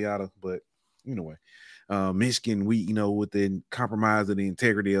 yada yada yada. But anyway, Michigan, we with the compromise of the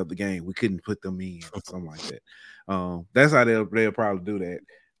integrity of the game, we couldn't put them in, something like that. That's how they'll probably do that.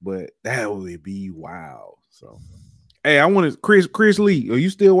 But that would be wild. So, hey, I want to Chris Lee. Are you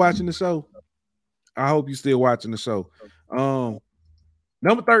still watching the show? I hope you're still watching the show.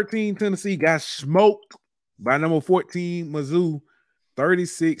 Number 13, Tennessee got smoked by number 14, Mizzou,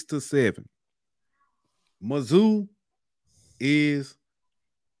 36-7. Mizzou is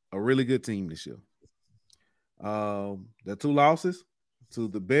a really good team this year. The two losses to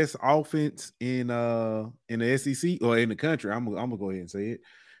the best offense in the SEC or in the country. I'm gonna go ahead and say it.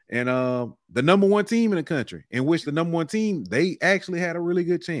 And the number one team in the country, in which the number one team, they actually had a really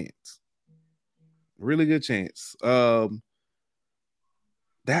good chance. Really good chance.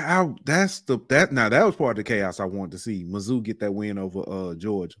 that was part of the chaos I wanted to see. Mizzou get that win over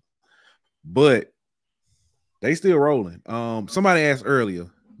Georgia, but they still rolling. Somebody asked earlier,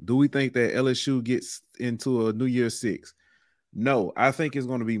 do we think that LSU gets into a New Year's Six? No, I think it's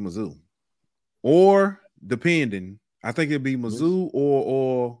going to be Mizzou, or depending, I think it'd be Mizzou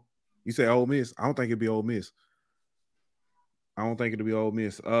or you say Ole Miss. I don't think it'd be Ole Miss. I don't think it'll be Ole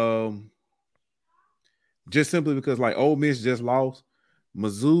Miss. Just simply because like Ole Miss just lost,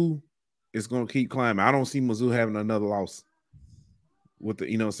 Mizzou is going to keep climbing. I don't see Mizzou having another loss with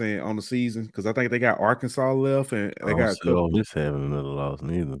the, what I'm saying, on the season, because I think they got Arkansas left and they got a couple. Ole Miss having another loss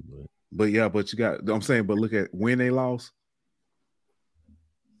neither. But you got. I'm saying, but look at when they lost.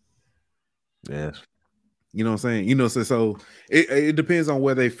 Yes. You know what I'm saying? So it depends on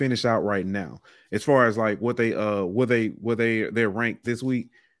where they finish out right now, as far as like what they they're ranked this week.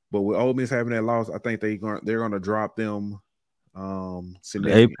 But with Ole Miss having that loss, I think they're gonna drop them. The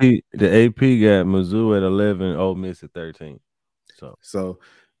AP got Mizzou at 11, Ole Miss at 13. So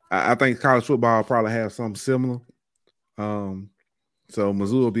I think college football will probably have something similar. So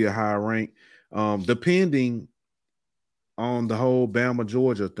Mizzou will be a high rank, depending on the whole Bama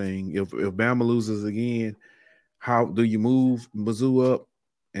Georgia thing. If Bama loses again, how do you move Mizzou up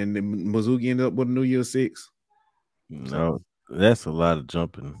and then Mizzou end up with a New Year's Six? No, that's a lot of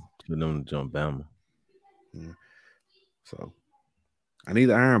jumping for them to jump Bama. Yeah. So I need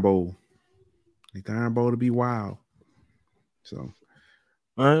the Iron Bowl. I need the Iron Bowl to be wild. So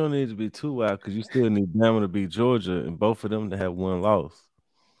I don't need to be too wild because you still need Bama to beat Georgia and both of them to have one loss.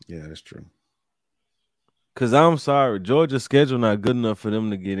 Yeah, that's true. Because I'm sorry, Georgia's schedule not good enough for them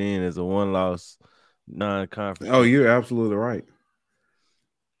to get in as a one-loss non-conference. Oh, you're absolutely right.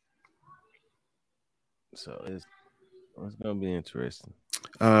 So it's gonna be interesting.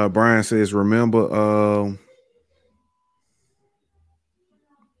 Brian says, remember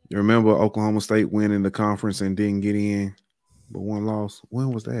Oklahoma State winning the conference and didn't get in, but one loss.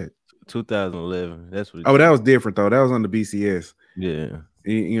 When was that? 2011. That's what. Oh, that was different though. That was on the BCS. Yeah.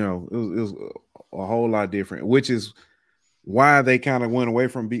 It was a whole lot different, which is why they kind of went away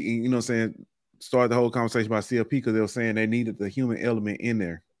from being, started the whole conversation about CLP, because they were saying they needed the human element in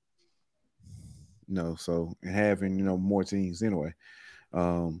there. So having, more teams anyway.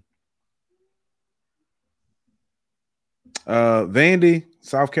 Vandy,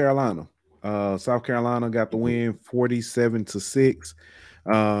 South Carolina. South Carolina got the win 47-6.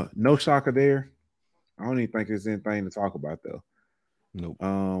 No shocker there. I don't even think there's anything to talk about though. Nope.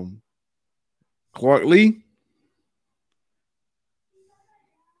 Clark Lee.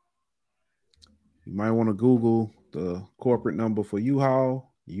 You might want to Google the corporate number for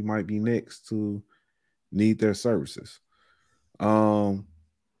U-Haul. You might be next to need their services.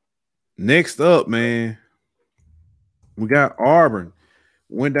 Next up, man, we got Auburn.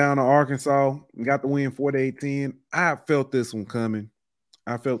 Went down to Arkansas and got the win 48-10. I felt this one coming.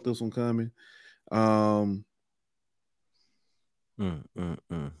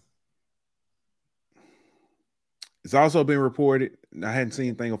 It's also been reported, I hadn't seen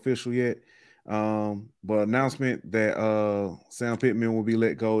anything official yet, but announcement that Sam Pittman will be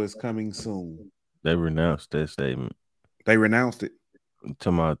let go is coming soon. They renounced that statement. They renounced it.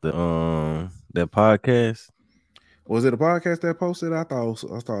 Talking about that podcast. Was it a podcast that posted? I thought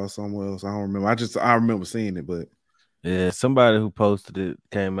it was somewhere else. I don't remember. I remember seeing it, but yeah, somebody who posted it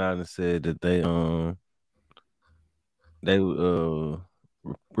came out and said that they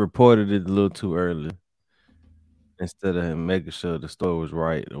reported it a little too early instead of making sure the story was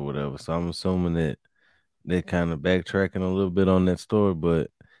right or whatever. So I'm assuming that they're kind of backtracking a little bit on that story, but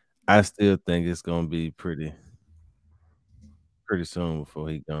I still think it's gonna be pretty soon before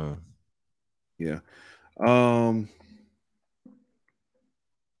he gone. Yeah.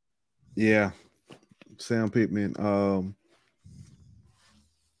 Yeah. Sam Pittman.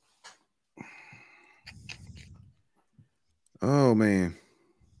 Oh man.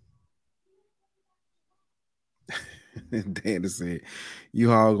 Dan said,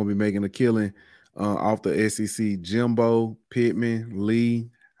 you all gonna be making a killing off the SEC. Jimbo, Pittman, Lee,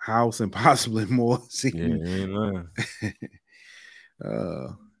 House, and possibly more. Yeah,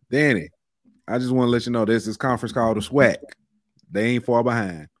 Danny, I just want to let you know there's this conference called the SWAC. They ain't far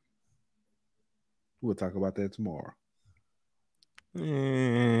behind. We'll talk about that tomorrow.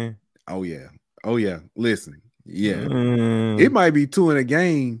 Oh yeah. Listen, yeah. It might be 2 in a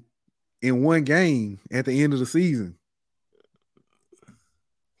game in one game at the end of the season.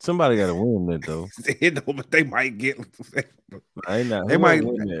 Somebody got to win that though. But they might get.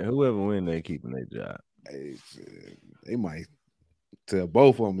 Whoever win, they keeping their job. They might tell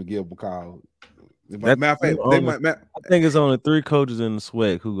both of them to give them a call. Matter of fact, I think it's only 3 coaches in the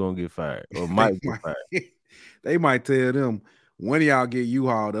SWAC who gonna get fired or might get fired. They might tell them one of y'all get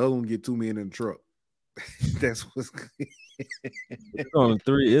U-Haul, the other one get 2 men in the truck. That's what's. It's only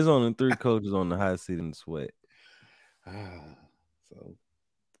three coaches on the hot seat in the SWAC. So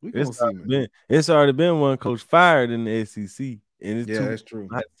we gonna see, man. It's already been one coach fired in the SEC, and it's two that's true.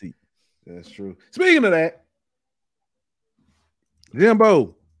 hot seat. That's true. Speaking of that,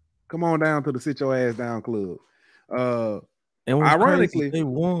 Jimbo, come on down to the Sit Your Ass Down Club. And ironically, they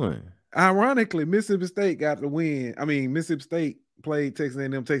won. Ironically, Mississippi State got the win. I mean, Mississippi State played Texas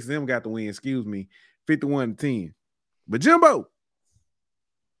A&M. Texas A&M got the win. Excuse me, 51-10. But Jimbo,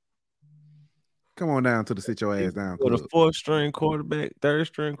 come on down to the Sit Your Ass Down Club. With a 4th string quarterback, 3rd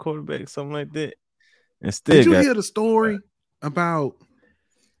string quarterback, something like that. And still, did you hear the story about?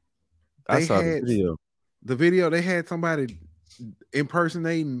 I saw the video. The video, they had somebody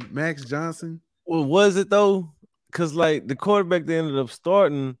impersonating Max Johnson. Well, was it though? Because like the quarterback they ended up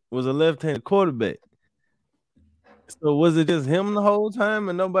starting was a left-handed quarterback. So was it just him the whole time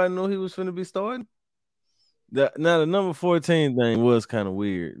and nobody knew he was going to be starting? Now the number 14 thing was kind of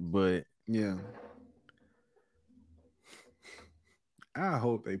weird, but yeah. I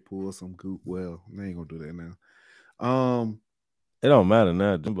hope they pull some goop. Well, they ain't gonna do that now. It don't matter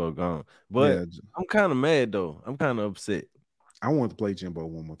now. Jimbo gone. But yeah. I'm kind of mad though. I'm kind of upset. I want to play Jimbo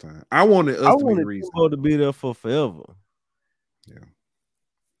one more time. I wanted Jimbo to be there for forever. Yeah.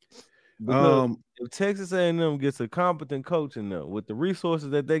 Because if Texas A&M gets a competent coach in there with the resources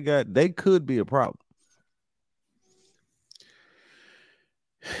that they got, they could be a problem.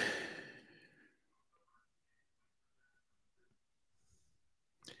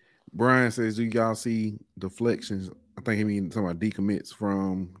 Brian says, "Do y'all see deflections?" I think he means talking about decommits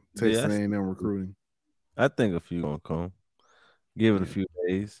from Texas A&M recruiting. I think a few gonna come. Give it a few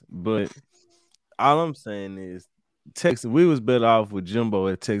days, but all I'm saying is, Texas. We was better off with Jimbo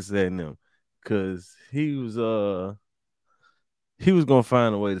at Texas A&M because he was gonna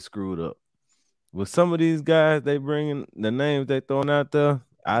find a way to screw it up. With some of these guys they bringing, the names they throwing out there,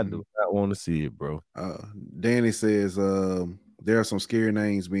 I do not want to see it, bro. Danny says there are some scary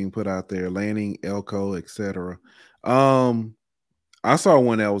names being put out there: Lanning, Elko, etc. I saw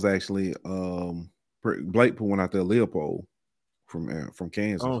one that was actually Blake put one out there, Leopold from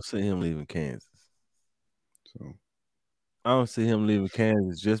Kansas. I don't see him leaving Kansas. So I don't see him leaving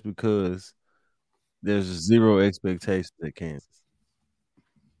Kansas just because there's 0 expectations at Kansas.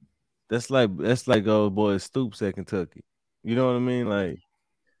 That's like old boy Stoops at Kentucky. You know what I mean? Like,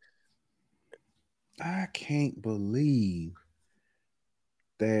 I can't believe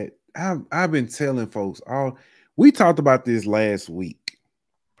that I've been telling folks we talked about this last week.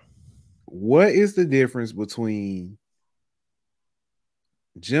 What is the difference between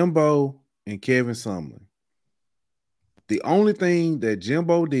Jimbo and Kevin Sumlin? The only thing that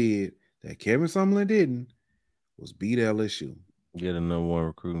Jimbo did that Kevin Sumlin didn't was beat LSU. Get a number 1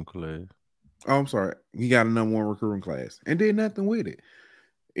 recruiting class. Oh, I'm sorry. He got a number 1 recruiting class and did nothing with it.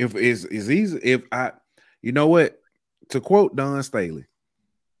 If it's easy, you know what? To quote Don Staley,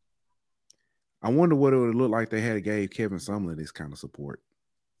 I wonder what it would look like they had gave Kevin Sumlin this kind of support.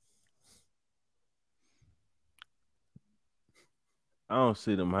 I don't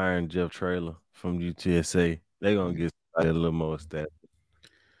see them hiring Jeff Traylor from UTSA. They're gonna get a little more established.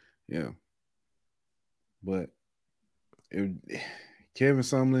 Yeah, but Kevin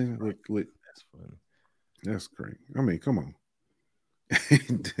Sumlin with that's funny. That's great. I mean, come on.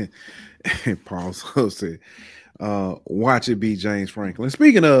 Paul so said, "Watch it be James Franklin."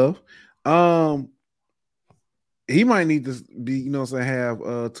 Speaking of, he might need to be,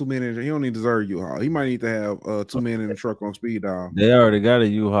 have 2 men. He don't need to deserve U-Haul. He might need to have 2 men in the truck on speed dial. They already got a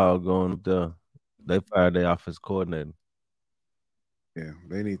U-Haul going up there. They fired their offense coordinator. Yeah,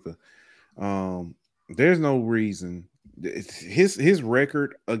 they need to. There's no reason. His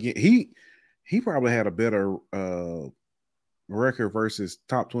record again. He probably had a better record versus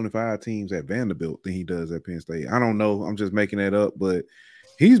top 25 teams at Vanderbilt than he does at Penn State. I don't know. I'm just making that up, but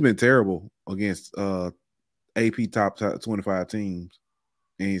he's been terrible against AP top 25 teams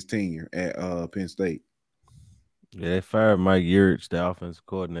in his tenure at Penn State. Yeah, they fired Mike Yurich, the offensive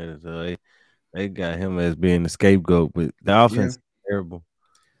coordinator. So they got him as being the scapegoat, but the offense is terrible.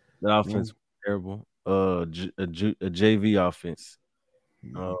 The offense is terrible. A JV offense.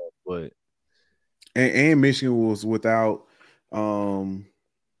 But and Michigan was without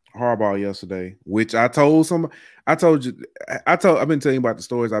Harbaugh yesterday, which I've been telling you about the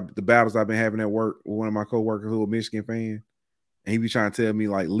stories, the battles I've been having at work with one of my coworkers who was a Michigan fan, and he be trying to tell me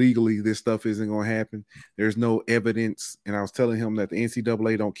like legally this stuff isn't going to happen. There's no evidence, and I was telling him that the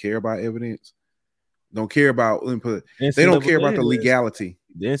NCAA don't care about evidence. don't care about input. NCAA They don't care about the legality.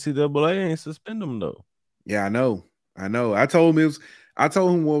 The NCAA ain't suspend them though. Yeah, I know. I told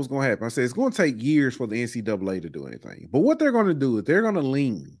him what was going to happen. I said it's going to take years for the NCAA to do anything. But what they're going to do is they're going to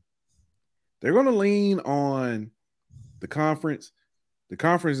lean. They're going to lean on the conference. The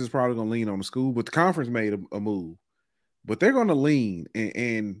conference is probably going to lean on the school, but the conference made a move. But they're going to lean,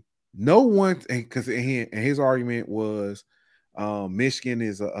 and no one, because his argument was Michigan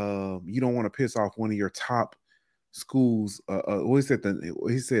is you don't want to piss off one of your top schools. What he said?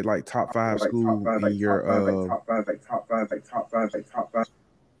 He said like top five school in your top five.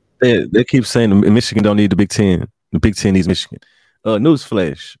 They keep saying Michigan don't need the Big Ten. The Big Ten needs Michigan.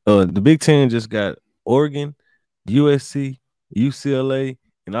 Newsflash: the Big Ten just got Oregon, USC, UCLA,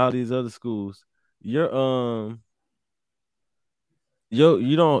 and all these other schools. Your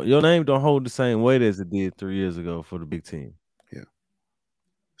name don't hold the same weight as it did 3 years ago for the Big Ten. Yeah.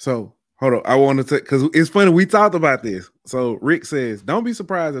 So hold on, I want to take because it's funny we talked about this. So Rick says, don't be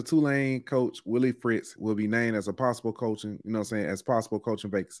surprised if Tulane coach Willie Fritz will be named as a possible coaching, as possible coaching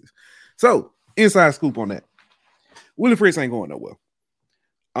vacancies. So inside scoop on that. Willie Fritz ain't going nowhere.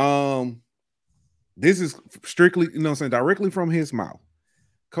 This is strictly, directly from his mouth.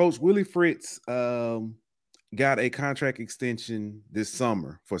 Coach Willie Fritz got a contract extension this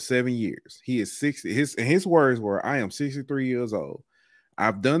summer for 7 years. He is 60. His words were, I am 63 years old.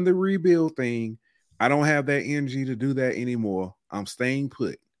 I've done the rebuild thing. I don't have that energy to do that anymore. I'm staying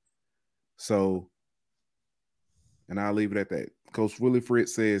put. So, and I'll leave it at that. Coach Willie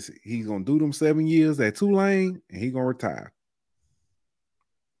Fritz says he's going to do them 7 years at Tulane, and he's going to retire.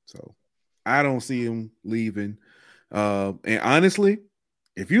 So, I don't see him leaving. And honestly,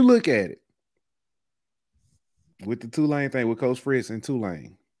 if you look at it, with the Tulane thing, with Coach Fritz and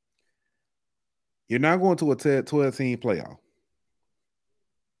Tulane, you're not going to a 12-team playoff.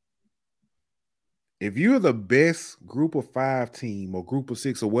 If you're the best group of 5 team or group of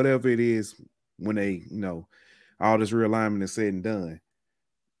 6 or whatever it is when they, all this realignment is said and done,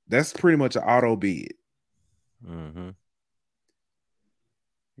 that's pretty much an auto bid. Mm-hmm.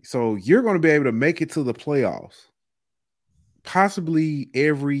 So you're going to be able to make it to the playoffs possibly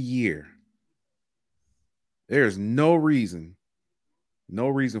every year. There's no reason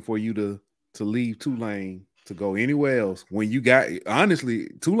for you to leave Tulane to go anywhere else when you got, honestly,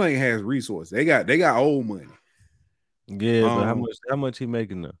 Tulane has resources. They got old money. Yeah, but how much he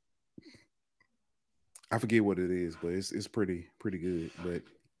making now? I forget what it is, but it's pretty good. But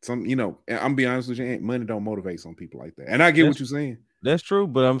some, I'm be honest with you, money don't motivate some people like that. And I get what you're saying. That's true,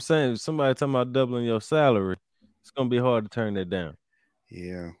 but I'm saying if somebody talking about doubling your salary, it's gonna be hard to turn that down.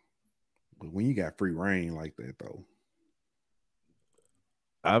 Yeah. But when you got free reign like that, though,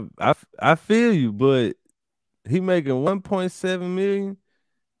 I feel you, but he making 1.7 million,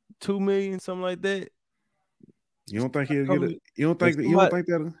 2 million, something like that. You don't think he'll get it? You don't think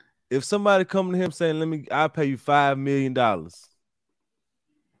that? If somebody come to him saying, I'll pay you $5 million,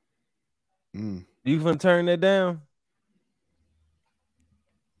 you gonna turn that down?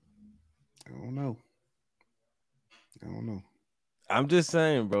 I don't know. I'm just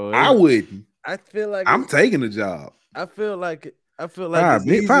saying, bro. I wouldn't. I feel like I'm taking the job. I feel like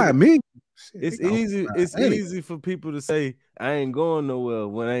 $5 million. It's easy. It's easy for people to say I ain't going nowhere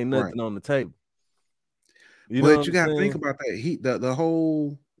when ain't nothing on the table. But you got to think about that. The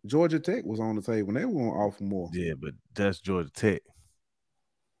whole Georgia Tech was on the table and they were going to offer more. Yeah, but that's Georgia Tech.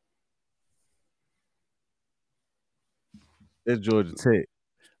 That's Georgia Tech.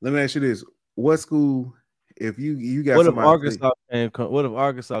 Let me ask you this: what school? If you got what if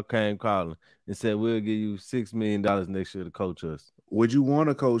Arkansas came calling and said we'll give you $6 million next year to coach us? Would you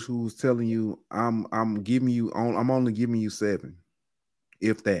want a coach who's telling you I'm only giving you 7,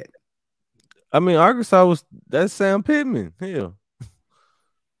 if that? I mean, Arkansas that's Sam Pittman. Hell,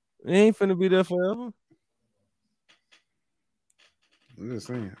 he ain't finna be there forever. I'm just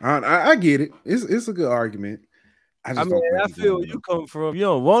saying. I get it. It's a good argument. I feel where you come from. You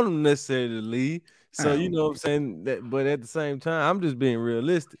don't want them necessarily to leave. So you know what I'm saying? But at the same time, I'm just being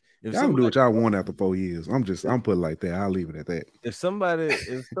realistic. If y'all do what y'all want after 4 years, I'm put it like that. I'll leave it at that. If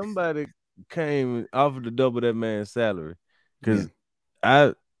somebody came and offered to double that man's salary, because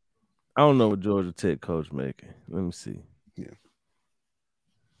I don't know what Georgia Tech coach making. Let me see. Yeah.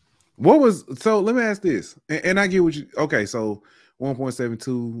 Let me ask this, and I get what you. Okay, so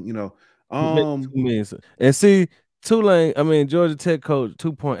 1.72. And see, Georgia Tech coach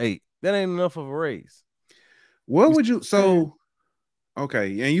 2.8. That ain't enough of a raise. What would you? So,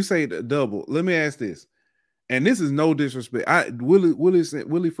 okay, and you say the double. Let me ask this, and this is no disrespect.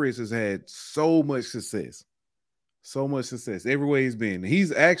 Willie Fritz has had so much success everywhere he's been.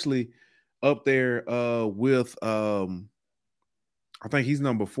 He's actually up there with I think he's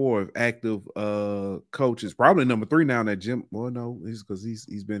number 4 of active coaches. Probably number 3 now in that gym. Well, no, he's because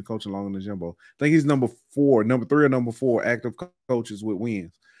he's been coaching longer than Jimbo. I think he's number 3 or number 4 active coaches with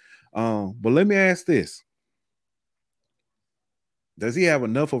wins. But let me ask this: does he have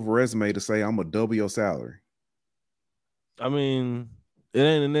enough of a resume to say I'm gonna double your salary? I mean, it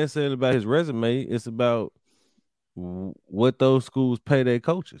ain't necessarily about his resume. It's about what those schools pay their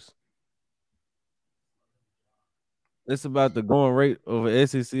coaches. It's about the going rate of an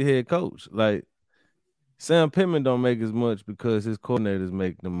SEC head coach. Like Sam Pittman don't make as much because his coordinators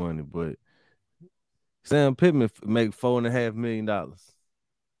make the money, but Sam Pittman make $4.5 million.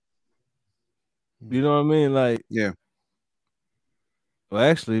 You know what I mean? Like, Yeah, well,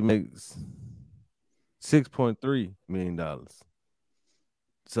 actually, it makes $6.3 million.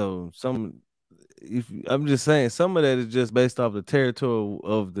 So I'm just saying, some of that is just based off the territory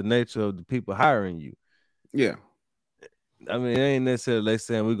of the nature of the people hiring you. yeah. I mean, it ain't necessarily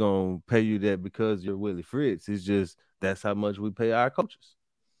saying we're gonna pay you that because you're Willie Fritz. It's just that's how much we pay our coaches.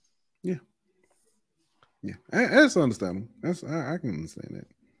 Yeah. That's understandable. I can understand that.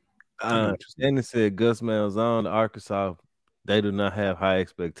 I get what you're saying. And it said Gus Malzahn, Arkansas, they do not have high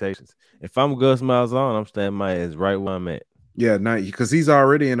expectations. If I'm Gus Malzahn, I'm staying my ass right where I'm at. Yeah, not because he's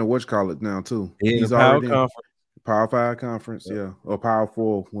already in a what's call it now too. In He's the Power already in Conference, Power 5 conference, yeah, or Power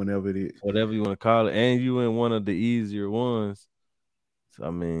 4, whenever it is. whatever you want to call it, and you in one of the easier ones. So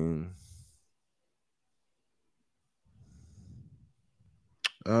I mean,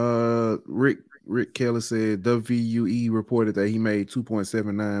 Rick Kelly said WVUE reported that he made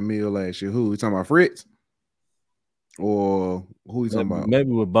 2.79 mil last year. Who he talking about? Fritz? Or who he talking about? maybe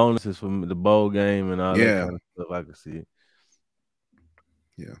with bonuses from the bowl game and all that Yeah. kind of stuff, I could see it.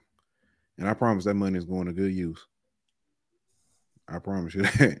 Yeah. And I promise that money is going to good use. I promise you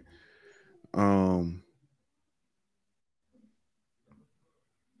that. Um,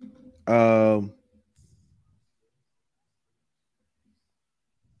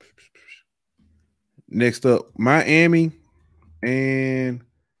 next up, Miami and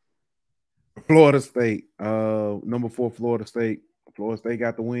Florida State. Number 4, Florida State. Florida State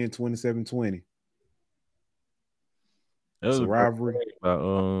got the win 27-20. That was It's a a great rivalry. game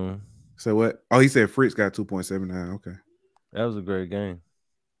about, So what? Oh, he said Fritz got 2.79. Okay. that was a great game.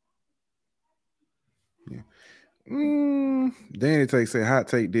 Yeah. Danny takes a hot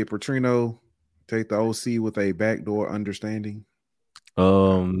take. Did Petrino take the OC with a backdoor understanding?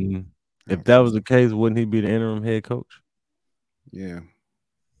 If that was the case, wouldn't he be the interim head coach? Yeah.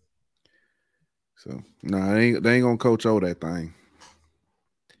 So they ain't gonna coach O that thing.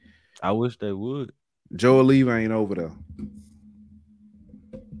 I wish they would. Joe Oliva ain't over there.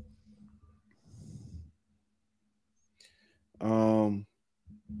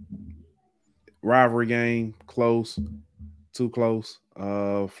 Rivalry game, close, too close.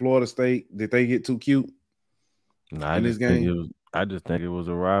 Florida State, did they get too cute in this game? I just think it was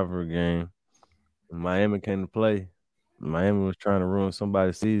a rivalry game. Miami came to play. Miami was trying to ruin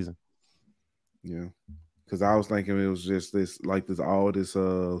somebody's season. Yeah. Because I was thinking it was just all this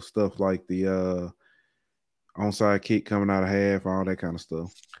stuff like the onside kick coming out of half, all that kind of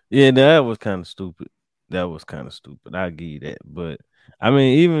stuff. Yeah, that was kind of stupid. I give you that. But I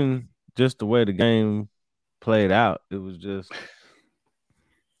mean, even just the way the game played out, it was just.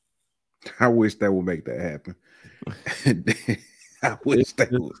 I wish that would make that happen. I wish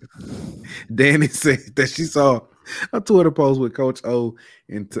that would. Danny said that she saw a Twitter post with Coach O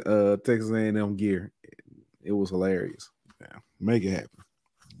in Texas A&M gear. It was hilarious. Yeah, make it happen.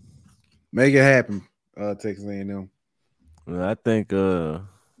 Make it happen, Texas A&M. Well, I think that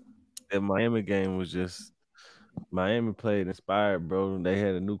Miami game was just Miami played inspired, bro. They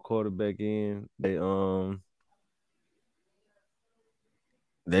had a new quarterback in.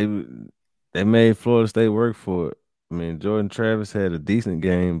 They made Florida State work for it. I mean, Jordan Travis had a decent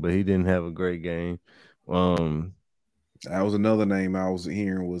game, but he didn't have a great game. That was another name I was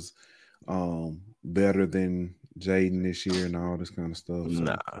hearing was better than Jayden this year and all this kind of stuff. So.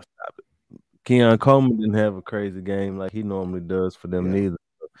 Nah, stop it. Keon Coleman didn't have a crazy game like he normally does for them neither.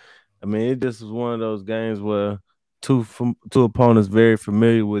 I mean, it just was one of those games where two opponents very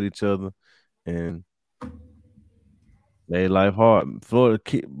familiar with each other and made life hard. Florida,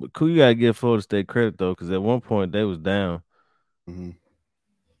 you gotta give Florida State credit though, because at one point they was down in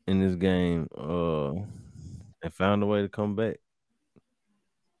this game, and found a way to come back.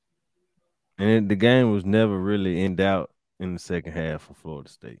 And the game was never really in doubt in the second half for Florida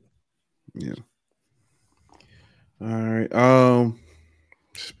State. Yeah. All right.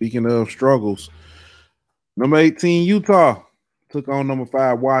 Speaking of struggles, number 18 Utah took on number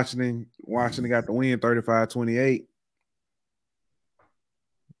 5 Washington. Washington got the win 35-28.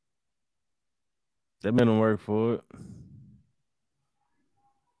 They made them work for it.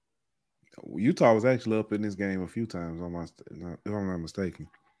 Utah was actually up in this game a few times, if I'm not mistaken.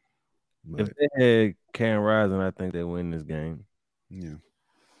 If But, they had Cam Rising, I think they win this game. yeah.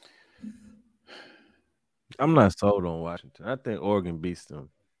 I'm not sold on Washington. I think Oregon beats them.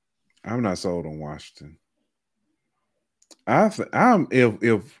 I'm not sold on Washington. I'm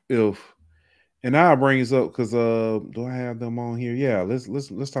if and I'll bring this up because do I have them on here? Yeah,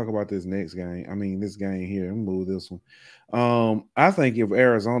 let's talk about this next game. I mean this game here. I'm move this one. I think if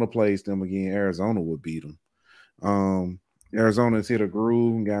Arizona plays them again, Arizona would beat them. Arizona's hit a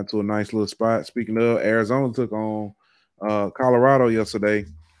groove and got to a nice little spot. Speaking of, Arizona took on Colorado yesterday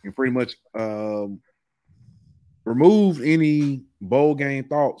and pretty much removed any bowl game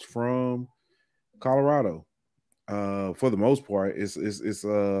thoughts from Colorado. For the most part, it's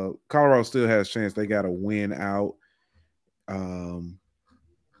Colorado still has a chance. They got to win out.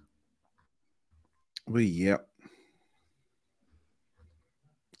 But yep,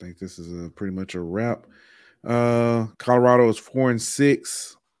 I think this is pretty much a wrap. Colorado is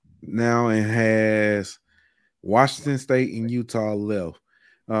 4-6 now and has Washington State and Utah left.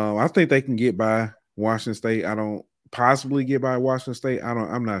 I think they can get by Washington State. I don't possibly get by Washington State.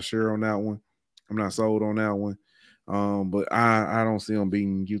 I'm not sure on that one. I'm not sold on that one. But I don't see them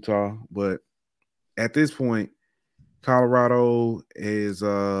beating Utah. But at this point, Colorado is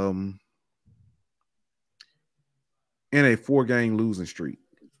in a 4-game losing streak.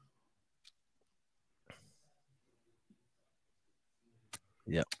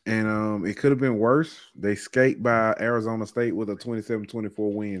 Yep. And it could have been worse. They escaped by Arizona State with a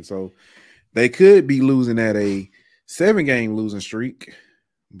 27-24 win. So they could be losing at a 7-game losing streak.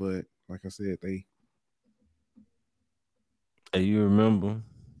 But like I said, Hey, you remember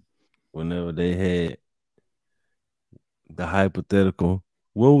whenever they had the hypothetical,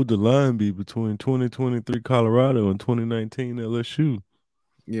 what would the line be between 2023 Colorado and 2019 LSU?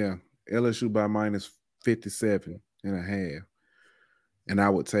 Yeah, LSU by minus 57.5. And I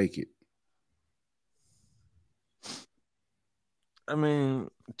would take it. I mean,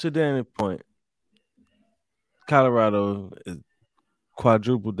 to Danny's point, Colorado is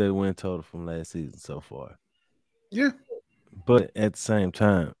quadrupled their win total from last season so far. Yeah. But at the same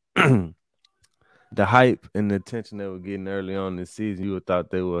time, the hype and the attention they were getting early on this season, you would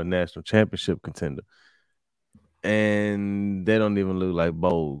thought they were a national championship contender. And they don't even look like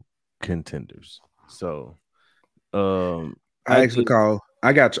bowl contenders. So I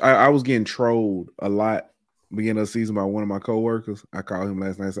was getting trolled a lot beginning of the season by one of my coworkers. I called him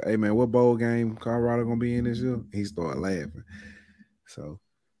last night and said, "Hey man, what bowl game Colorado gonna be in this year?" He started laughing. So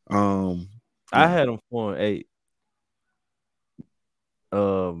I had them 4-8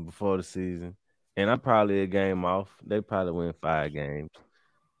 before the season. And I'm probably a game off. They probably win 5 games.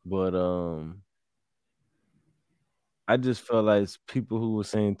 But I just felt like people who were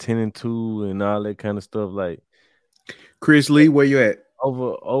saying 10-2 and all that kind of stuff, like Chris Lee, where you at?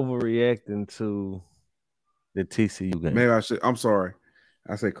 Overreacting to the TCU game. Maybe I should. I'm sorry.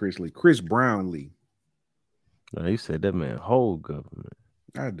 I said Chris Lee. Chris Brownlee. No, you said that man whole government.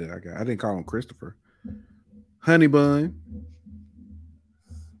 I did. I didn't call him Christopher. Honey Bun.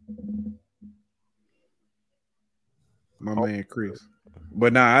 My man Chris.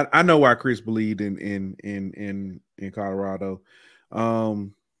 But nah, I know why Chris believed in Colorado. I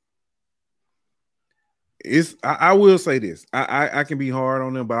will say this. I can be hard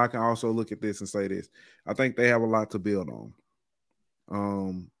on them, but I can also look at this and say this. I think they have a lot to build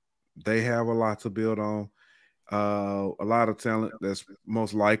on. They have a lot to build on. A lot of talent that's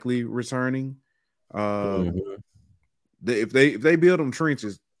most likely returning. If they build them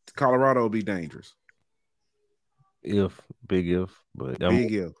trenches, Colorado will be dangerous. Big if, but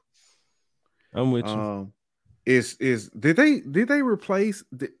big if. I'm with you. Did they replace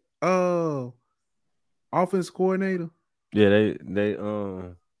the offense coordinator? Yeah, they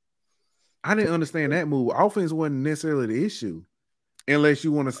I didn't understand that move. Offense wasn't necessarily the issue. Unless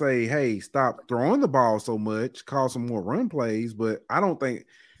you want to say, hey, stop throwing the ball so much, call some more run plays. But I don't think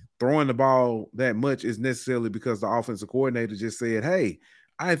throwing the ball that much is necessarily because the offensive coordinator just said, hey,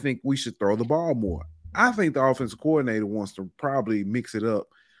 I think we should throw the ball more. I think the offensive coordinator wants to probably mix it up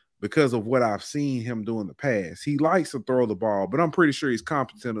because of what I've seen him do in the past. He likes to throw the ball, but I'm pretty sure he's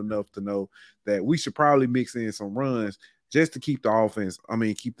competent enough to know that we should probably mix in some runs just to keep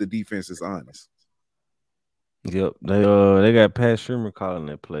keep the defenses honest. Yep, they got Pat Shurmur calling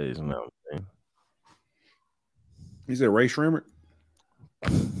their plays now. Man. He said Ray Shrimmer.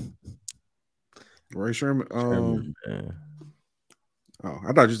 Ray Shrimmer. Oh,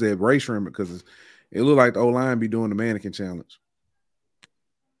 I thought you said Ray Shrimp because it looked like the O-line be doing the mannequin challenge.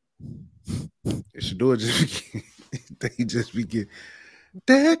 It should do it just they just be getting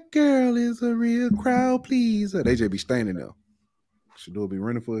that girl is a real crowd pleaser. They just be standing there. Should do it be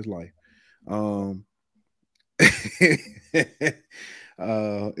running for his life.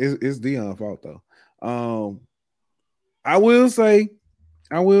 It's Dion's fault though. I will say,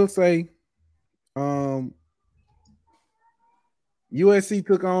 um, USC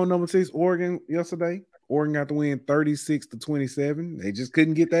took on number 6 Oregon yesterday. Oregon got the win 36-27. They just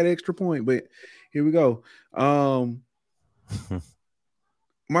couldn't get that extra point, but here we go.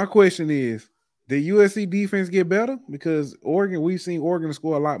 My question is, did USC defense get better? Because Oregon, we've seen Oregon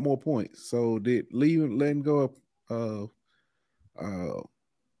score a lot more points. So did letting go of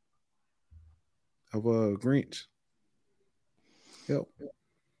Grinch help?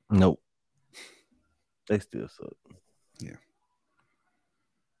 Nope. They still suck. Yeah.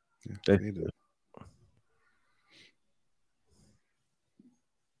 They do.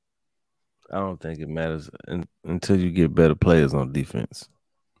 I don't think it matters until you get better players on defense.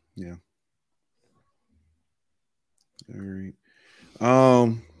 Yeah. All right.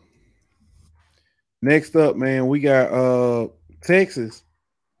 Next up, man, we got Texas.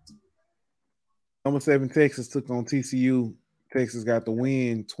 Number 7 Texas took on TCU. Texas got the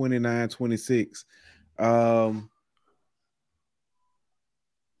win 29-26.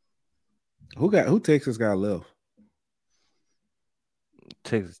 Who Texas got left?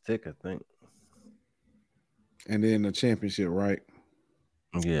 Texas Tech, I think. And then the championship, right?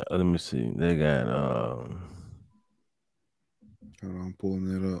 Yeah, let me see. They got hold on, I'm pulling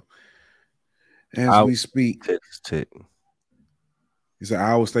it up. As we speak. Texas Tech. It's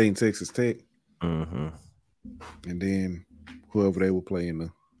Iowa State and Texas Tech. Mm-hmm. And then whoever they will play in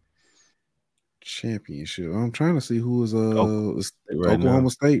the championship. I'm trying to see who is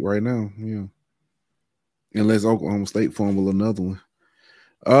Oklahoma State right now. Yeah. Unless Oklahoma State fumble another one.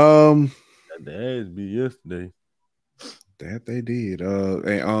 The ass be yesterday. That they did.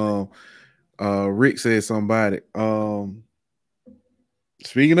 Rick said somebody.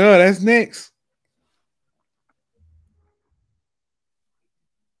 Speaking of, that's next.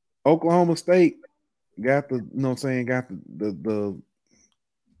 Oklahoma State got the, got the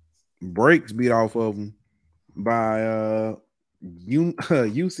breaks beat off of them by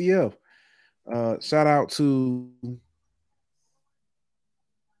UCF. Shout out to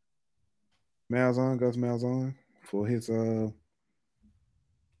Gus Malzahn for his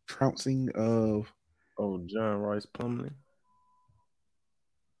trouncing of John Rice Plumlee.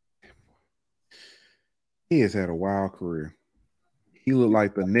 He has had a wild career. He looked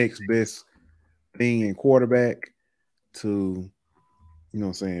like the next best thing in quarterback to,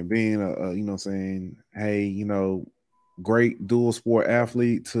 being hey, great dual sport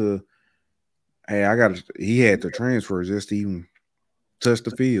athlete to, hey, he had to transfer just to even touch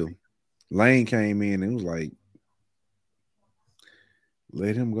the field. Lane came in and it was like,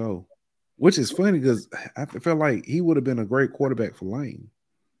 let him go. Which is funny because I felt like he would have been a great quarterback for Lane.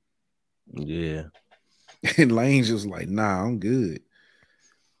 Yeah. And Lane's just like, nah, I'm good.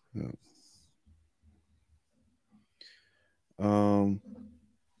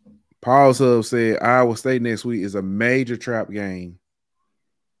 Paul Sub said Iowa State next week is a major trap game.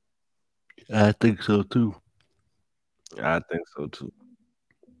 I think so too. That's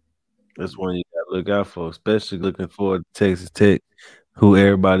one you got to look out for, especially looking forward to Texas Tech, who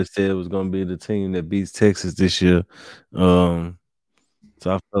everybody said was going to be the team that beats Texas this year. So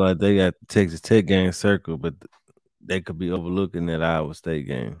I feel like they got the Texas Tech game circled, but they could be overlooking that Iowa State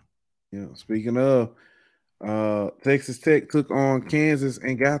game. Yeah. Speaking of, Texas Tech took on Kansas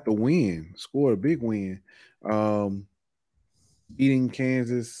and got the win, scored a big win, beating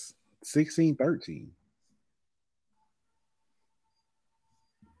Kansas 16-13.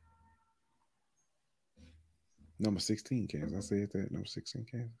 Number 16 Kansas. I said that. Number 16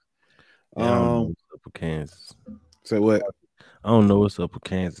 Kansas. Yeah, I don't know what's up with Kansas. Say what? I don't know what's up with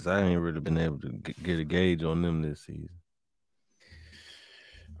Kansas. I ain't really been able to get a gauge on them this season.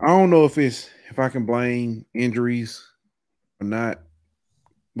 I don't know if I can blame injuries or not,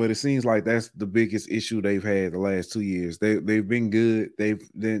 but it seems like that's the biggest issue they've had the last 2 years. They've been good. They've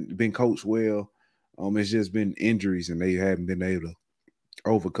been coached well. It's just been injuries and they haven't been able to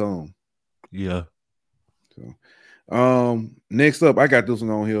overcome. Yeah. So, next up, I got this one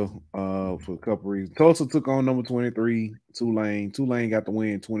on here for a couple reasons. Tulsa took on number 23, Tulane. Tulane got the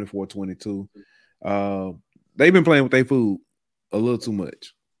win 24-22. They've been playing with their food a little too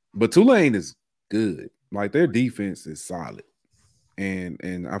much, but Tulane is good. Like their defense is solid,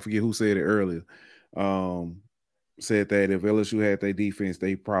 and I forget who said it earlier. said that if LSU had their defense,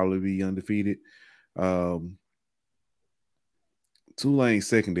 they'd probably be undefeated. Tulane's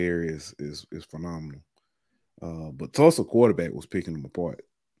secondary is phenomenal. But Tulsa quarterback was picking them apart.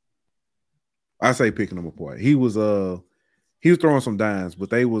 I say picking them apart. He was throwing some dimes, but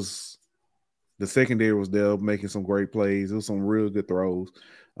the secondary was there making some great plays. It was some real good throws.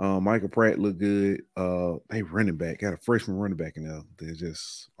 Michael Pratt looked good. They running back got a freshman running back in there that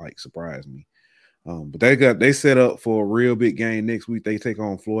just like surprised me. But they set up for a real big game next week. They take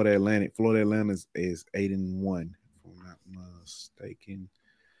on Florida Atlantic. Florida Atlantic is 8-1, if I'm not mistaken.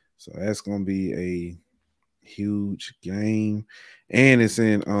 So that's gonna be a huge game, and it's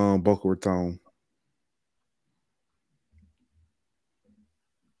in Boca Raton.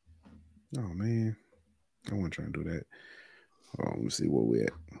 Oh man, I wasn't trying to do that. Let me see where we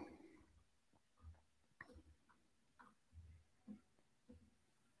at.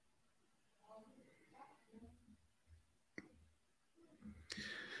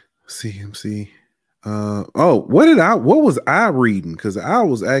 CMC. What was I reading? Because I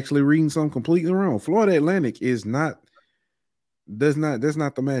was actually reading something completely wrong. Florida Atlantic that's not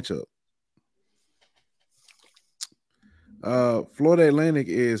the matchup. Florida Atlantic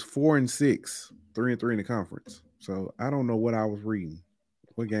is 4-6, 3-3 in the conference. So I don't know what I was reading.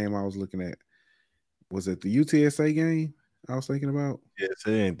 What game I was looking at. Was it the UTSA game I was thinking about? Yes,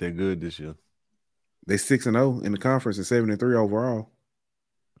 it ain't that good this year. They 6-0 in the conference and 7-3 overall.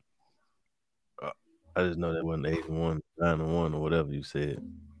 I just know they went 8-1, 9-1, or whatever you said.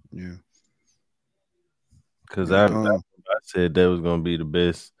 Yeah. Because I said that was gonna be the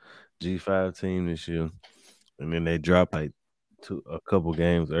best G5 team this year, and then they dropped like a couple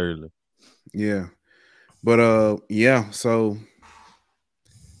games early. Yeah, but so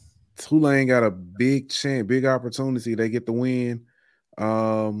Tulane got a big chance, big opportunity. They get the win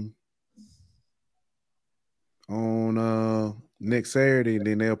on next Saturday, and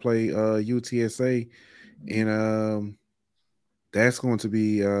then they'll play UTSA, and that's going to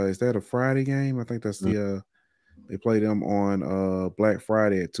be is that a Friday game? I think that's the they play them on Black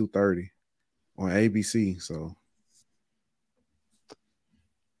Friday at 2:30 on ABC. So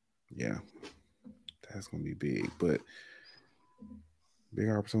yeah, that's gonna be big, but big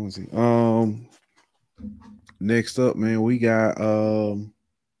opportunity. Next up, man, we got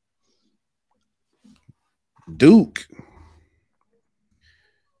Duke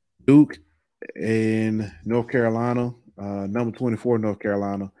in North Carolina, number 24 North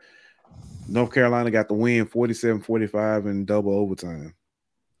Carolina. North Carolina got the win 47-45 in double overtime.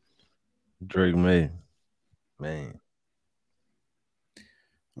 Drake May, man.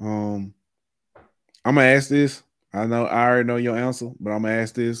 I'm gonna ask this. I already know your answer, but I'm gonna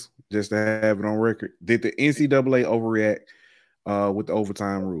ask this just to have it on record. Did the NCAA overreact with the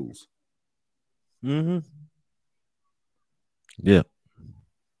overtime rules? Mm-hmm. Yeah.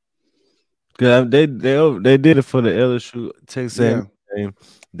 They did it for the LSU Texas game.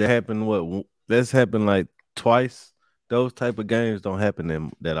 That happened. That's happened like twice. Those type of games don't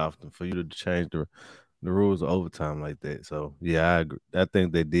happen that often for you to change the rules of overtime like that. So yeah, I agree. I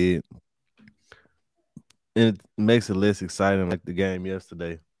think they did. And it makes it less exciting like the game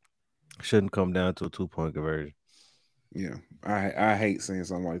yesterday. Shouldn't come down to a 2-point conversion. Yeah, I hate saying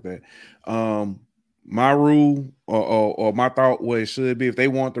something like that. My rule or my thought what it should be if they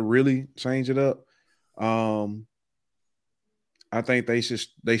want to really change it up, I think they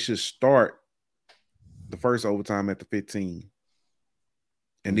should start the first overtime at the 15.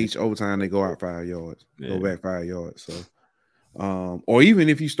 And each overtime they go out 5 yards, go back 5 yards. So or even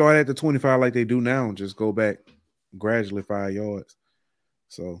if you start at the 25 like they do now, just go back gradually 5 yards.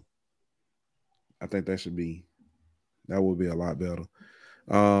 So I think that would be a lot better.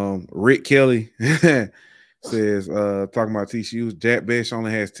 Rick Kelly says, talking about TCU, Jack Bech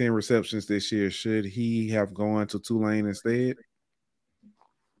only has 10 receptions this year. Should he have gone to Tulane instead?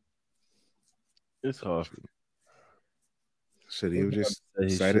 It's hard. Should he have just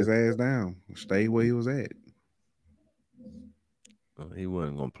sat his ass down, stay where he was at? He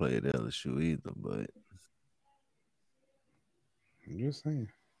wasn't gonna play at LSU either, but I'm just saying.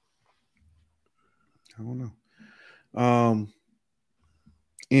 I don't know.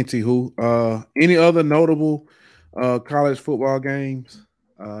 Any other notable college football games?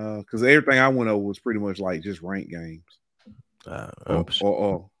 Because everything I went over was pretty much like just ranked games.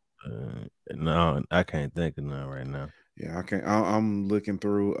 No, I can't think of none right now. Yeah, I can't. I'm looking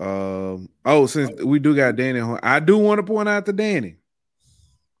through. Since we do got Danny, I do want to point out to Danny.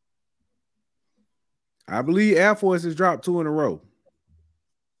 I believe Air Force has dropped 2 in a row.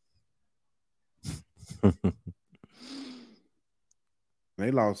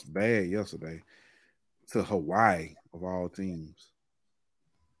 They lost bad yesterday. to Hawaii of all teams.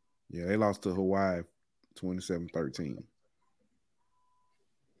 Yeah, they lost to Hawaii 27-13.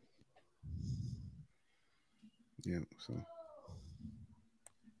 Yeah, so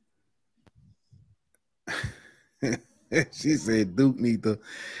she said Duke need to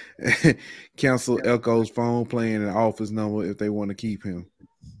cancel Echo's phone playing an office number if they want to keep him.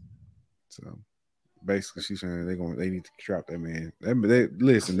 So basically, she's saying they need to trap that man.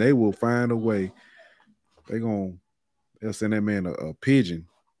 Listen, they will find a way. They'll send that man a pigeon.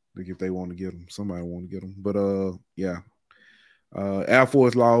 Like if they want to get him, somebody want to get him. But yeah. Air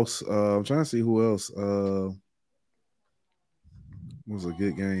Force lost. I'm trying to see who else. Was a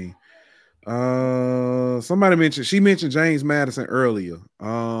good game. Somebody mentioned James Madison earlier.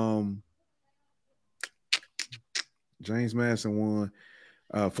 James Madison won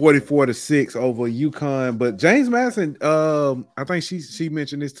 44-6 over UConn. But James Madison, I think she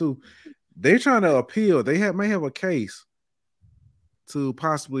mentioned this too. They're trying to appeal. They may have a case to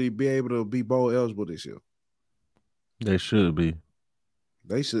possibly be able to be bowl eligible this year. They should be.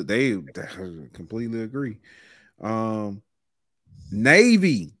 They completely agree.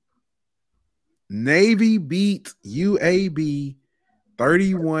 Navy beat UAB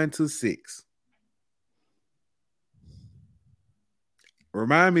 31-6.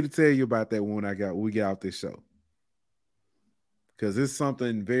 Remind me to tell you about that when we get out this show. Because it's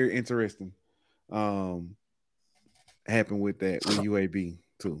something very interesting happened with UAB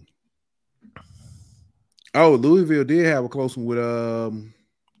too. Oh, Louisville did have a close one with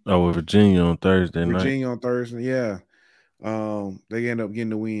with Virginia on Thursday night. Virginia on Thursday, yeah. They end up getting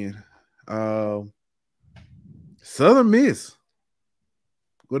the win. Southern Miss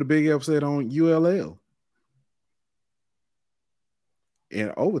with a big upset on ULL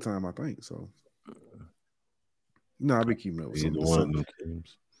in overtime, I think. So, no, I'll be keeping up with some of the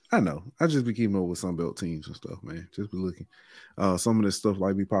teams. I know. I just be keeping up with some Belt teams and stuff, man. Just be looking. Some of this stuff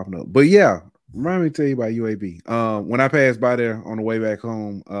like be popping up. But yeah, remind me to tell you about UAB. When I passed by there on the way back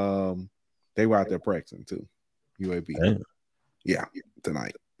home, they were out there practicing too. UAB. Damn. Yeah,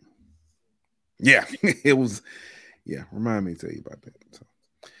 tonight. Yeah, it was. Yeah, remind me to tell you about that. So,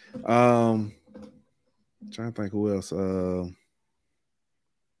 trying to think who else.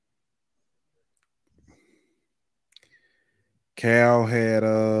 Cal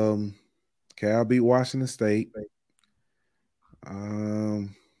beat Washington State.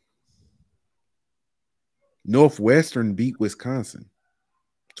 Northwestern beat Wisconsin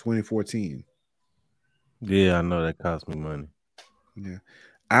 24-10. Yeah, I know that cost me money. Yeah.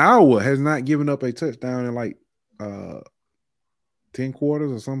 Iowa has not given up a touchdown in like 10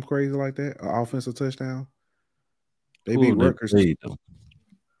 quarters or something crazy like that. An offensive touchdown. They beat Rutgers.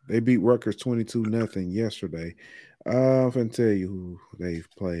 They beat Rutgers 22-0 yesterday. I'm going to tell you who they've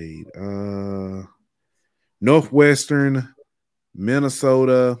played. Northwestern,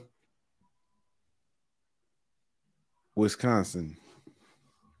 Minnesota, Wisconsin.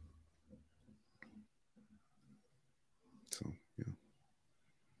 So, yeah.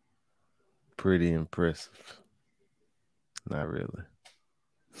 Pretty impressive. Not really.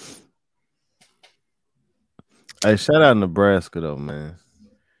 Hey, shout out Nebraska though, man.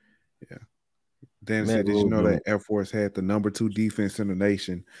 Yeah. Dan said, did you know that Air Force had the number 2 defense in the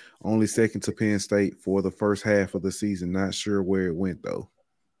nation, only second to Penn State for the first half of the season? Not sure where it went though.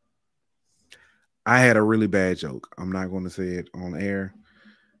 I had a really bad joke. I'm not going to say it on air.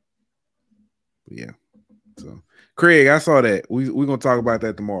 But yeah. So Craig, I saw that. We're gonna talk about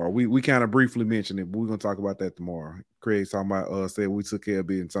that tomorrow. We kind of briefly mentioned it, but we're gonna talk about that tomorrow. Craig's talking about said we took care of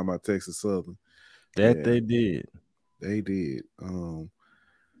being talking about Texas Southern. That they did. They did.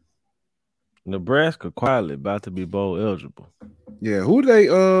 Nebraska quietly about to be bowl eligible. Yeah, who they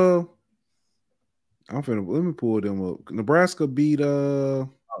let me pull them up. Nebraska beat They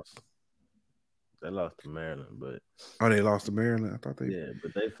lost to Maryland, but they lost to Maryland. I thought they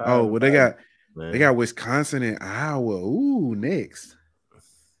but they they got Wisconsin and Iowa. Ooh, next.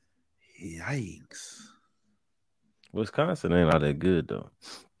 Yikes. Wisconsin ain't all that good though.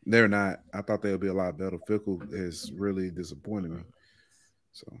 They're not. I thought they'll be a lot better. Fickle is really disappointed me.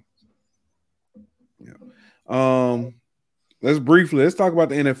 So yeah. Let's talk about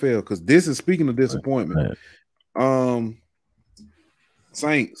the NFL because this is speaking of disappointment.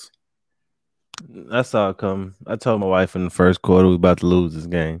 Saints. I saw it coming. I told my wife in the first quarter we about to lose this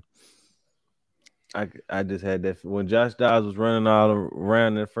game. I just had that when Josh Dobbs was running all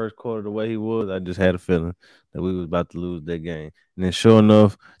around in the first quarter the way he was. I just had a feeling that we was about to lose that game. And then sure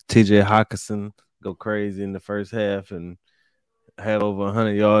enough, TJ Hawkinson go crazy in the first half and had over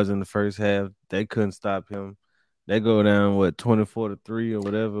 100 yards in the first half. They couldn't stop him. They go down 24-3 or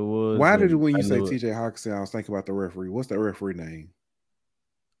whatever it was. Why did And when I you say knew it. TJ Hawkinson, I was thinking about the referee. What's that referee name?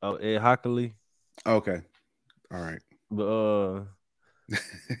 Oh, Ed Hockley. Okay, all right. But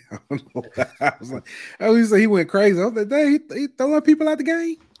I don't know why. I was like, oh, he said he went crazy. I was like, dang, he throwing people out the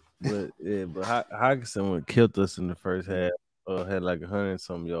game. but Hockenson would killed us in the first half. Had like 100 and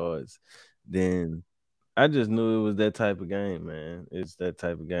some yards. Then I just knew it was that type of game, man. It's that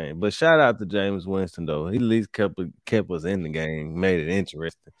type of game. But shout out to James Winston though. He at least kept us in the game, made it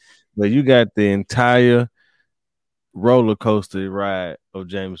interesting. But you got the entire roller coaster ride of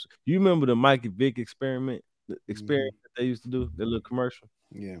James. You remember the Mikey Vick experiment, the experiment that they used to do, the little commercial?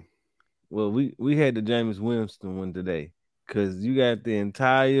 Yeah. Well, we had the James Winston one today because you got the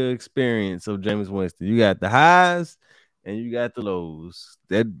entire experience of James Winston. You got the highs and you got the lows.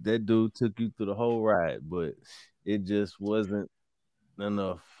 That dude took you through the whole ride, but it just wasn't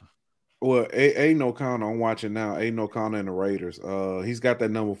enough. Well, Aiden O'Connor, I'm watching now. Aiden O'Connor and the Raiders. He's got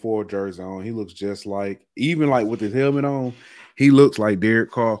that number 4 jersey on. He looks just like, even like with his helmet on, he looks like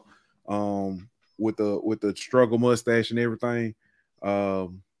Derek Carr. With the struggle mustache and everything.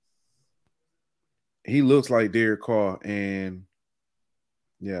 He looks like Derek Carr, and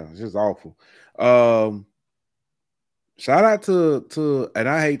yeah, it's just awful. Shout out to, and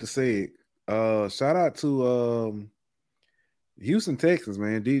I hate to say it. Shout out to Houston, Texas,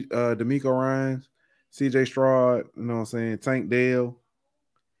 man. D'Amico Ryans, CJ Stroud, you know what I'm saying? Tank Dell.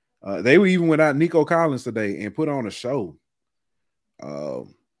 They were even without Nico Collins today and put on a show.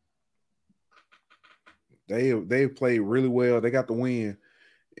 They played really well. They got the win.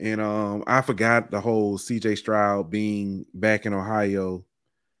 And I forgot the whole CJ Stroud being back in Ohio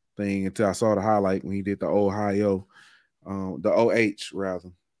thing until I saw the highlight when he did the Ohio, the OH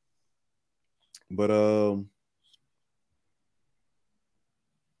rather. But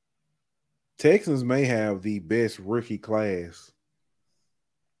Texans may have the best rookie class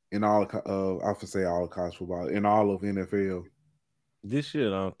in all of, I would say all of college football, in all of NFL. This year,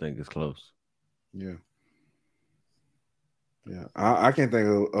 I don't think it's close. Yeah. Yeah. I can't think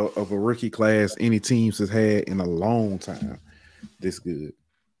of a rookie class any teams has had in a long time this good.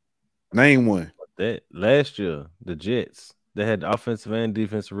 Name one. That last year, the Jets, they had the offensive and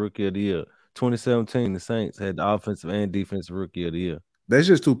defensive rookie of the year. 2017, the Saints had the offensive and defensive rookie of the year. That's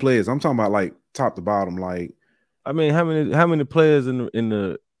just 2 players. I'm talking about like top to bottom. Like, I mean, how many players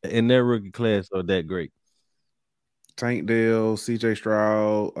in their rookie class are that great? Tank Dell, CJ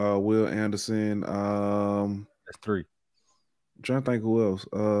Stroud, Will Anderson. That's 3. I'm trying to think who else.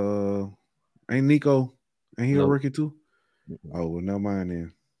 Ain't Nico? Ain't he a No, rookie too? Oh, well, no mind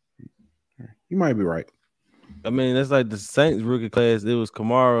then. You might be right. I mean that's like the Saints rookie class. It was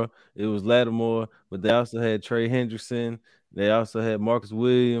Kamara, it was Lattimore, but they also had Trey Hendrickson. They also had Marcus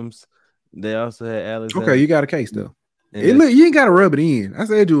Williams. They also had Okay, Alexander. you got a case though. And Look, you ain't got to rub it in. I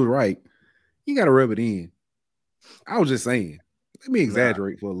said you was right. You got to rub it in. I was just saying. Let me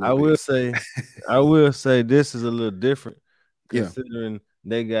exaggerate for a little I will bit. say, I will say this is a little different Yeah. considering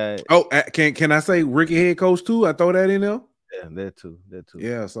they got. Oh, can I say Ricky head coach too? I throw that in there. Yeah, that too.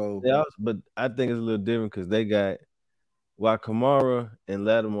 Yeah. So They also, but I think it's a little different because they got while Kamara and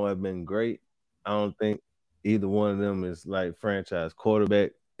Lattimore have been great. I don't think either one of them is like franchise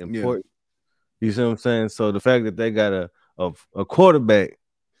quarterback important. You see what I'm saying? So the fact that they got a quarterback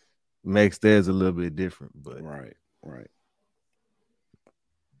makes theirs a little bit different. But right.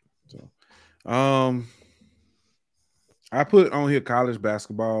 So, I put on here college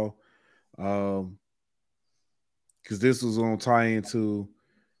basketball, because this was gonna tie into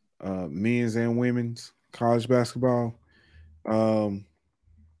men's and women's college basketball. Um,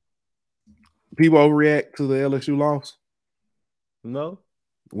 People overreact to the LSU loss, no,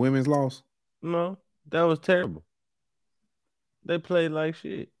 women's loss. that was terrible. They played like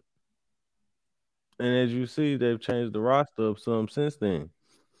shit. And as you see, they've changed the roster up some since then.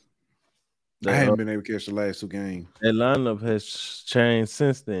 I That haven't been able to catch the last 2 games. that lineup has changed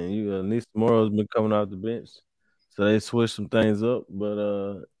since then. Nisa Morrow's been coming off the bench, so they switched some things up.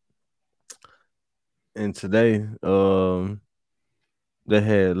 But and today, they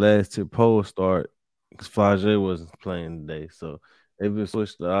had last year pole start because Flage wasn't playing today, so they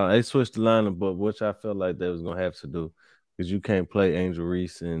switched the lineup up, which I felt like they was gonna have to do because you can't play Angel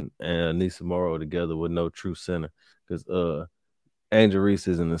Reese and Nisa Morrow together with no true center because Angel Reese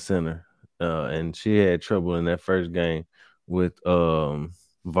is in the center, and she had trouble in that first game with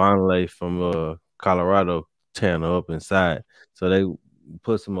Vonleh from Colorado tearing her up inside. So they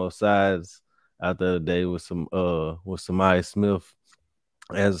put some more sides out the other day with Samaya Smith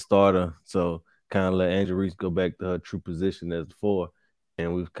as a starter. So kind of let Angel Reese go back to her true position as the 4.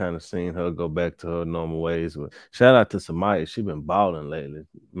 and we've kind of seen her go back to her normal ways. But shout out to Samaya, she been balling lately.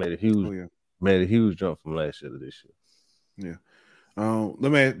 Made a huge jump from last year to this Yeah. year.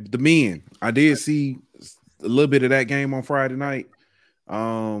 Let me the men. I did see a little bit of that game on Friday night.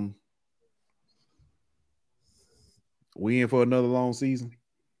 We in for another long season.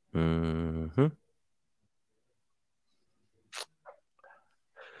 Mm-hmm.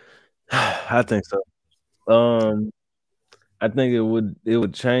 I think so. I think it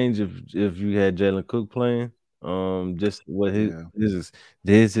would change if you had Jalen Cook playing. Just what his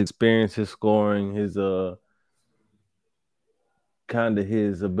experience, his scoring, his kind of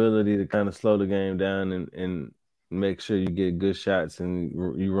his ability to kind of slow the game down and make sure you get good shots and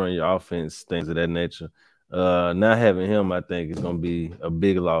you run your offense, things of that nature. Not having him, I think, is going to be a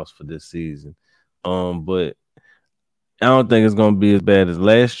big loss for this season. But I don't think it's going to be as bad as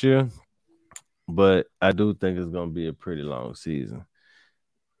last year. But I do think it's going to be a pretty long season.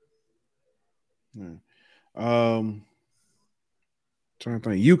 Trying to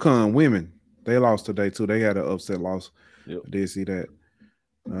think. UConn women, they lost today too. They had an upset loss. Yep. I did see that.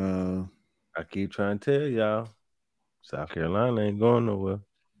 I keep trying to tell y'all, South Carolina ain't going nowhere.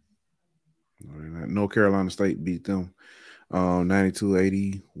 North Carolina State beat them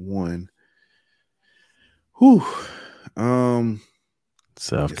 92-81. Whew.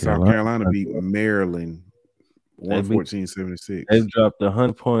 South Carolina beat Maryland 114-76. They've dropped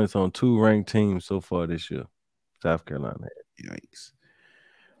 100 points on 2 ranked teams so far this year. South Carolina. Yikes.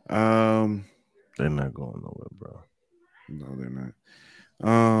 They're not going nowhere, bro. No, they're not.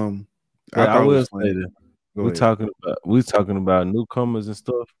 I will say that we're talking about newcomers and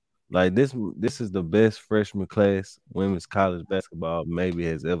stuff. Like this is the best freshman class women's college basketball maybe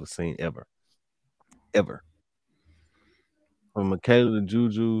has ever seen ever. From Michaela to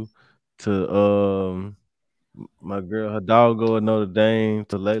Juju to my girl Hidalgo at Notre Dame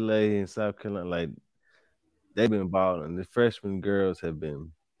to Lele in South Carolina, like they've been balling. The freshman girls have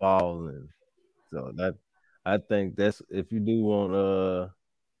been balling. So that I think that's if you do want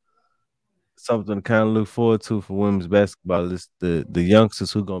something to kind of look forward to for women's basketball, it's the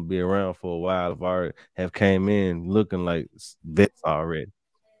youngsters who gonna be around for a while have came in looking like vets already.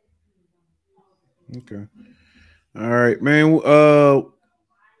 Okay. All right, man.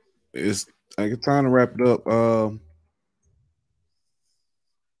 It's like time to wrap it up. Got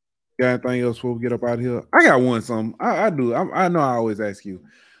anything else before we get up out of here? I got one. I do. I know. I always ask you.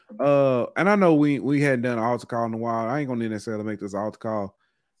 And I know we hadn't done an altar call in a while. I ain't gonna necessarily make this altar call.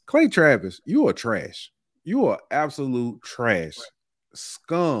 Clay Travis, you are trash. You are absolute trash,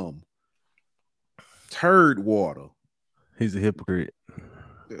 scum, turd water. He's a hypocrite.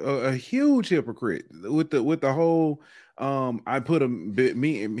 A huge hypocrite with the whole. I put him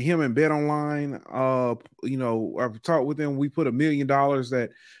and Bet Online. I've talked with him. We put $1 million that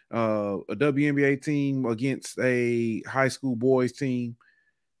a WNBA team against a high school boys team,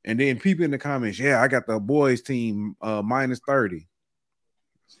 and then people in the comments, yeah, I got the boys team minus 30.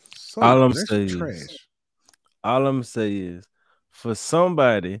 So all I'm say is, for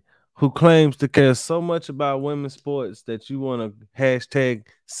somebody who claims to care so much about women's sports that you want to hashtag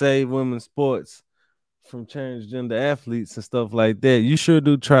save women's sports from transgender athletes and stuff like that, you sure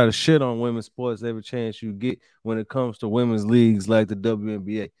do try to shit on women's sports every chance you get when it comes to women's leagues like the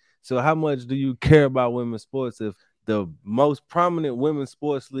WNBA. So how much do you care about women's sports if the most prominent women's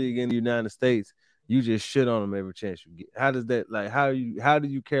sports league in the United States, you just shit on them every chance you get? How does that, like, how do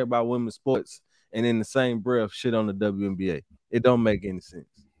you care about women's sports and in the same breath shit on the WNBA? It don't make any sense.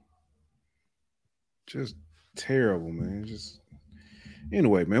 Just terrible, man. Just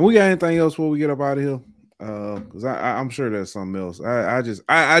anyway, man. We got anything else before we get up out of here? Because I'm sure there's something else. I just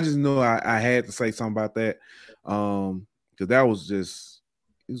know I had to say something about that. Because that was just,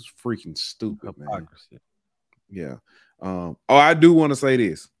 it was freaking stupid, hypocrisy. Man. Yeah. I do want to say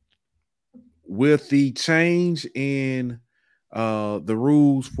this. With the change in the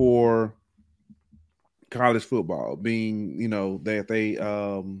rules for college football being, that they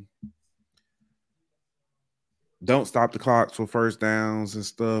don't stop the clocks for first downs and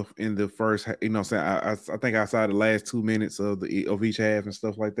stuff in the first, I think outside the last 2 minutes of each half and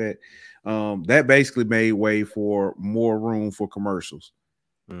stuff like that. That basically made way for more room for commercials.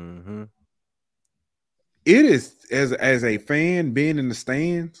 Mm-hmm. It is, as a fan being in the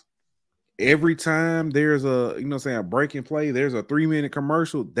stands, every time there's a breaking play, there's a 3-minute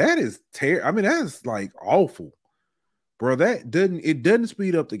commercial. That is terrible. I mean, that's like awful, bro. That doesn't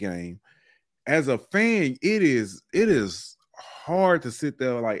speed up the game. As a fan, it is hard to sit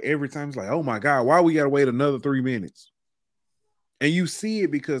there like every time. It's like, oh my God, why we gotta wait another 3 minutes? And you see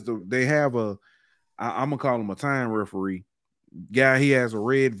it because they have I'm gonna call him a time referee guy, he has a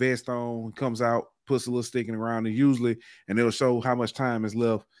red vest on, comes out, puts a little stick in the ground, and it'll show how much time is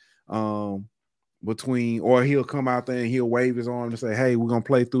left between, or he'll come out there and he'll wave his arm and say, hey, we're gonna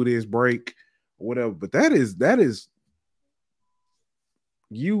play through this break or whatever. But that is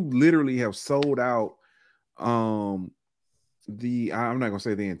you literally have sold out I'm not gonna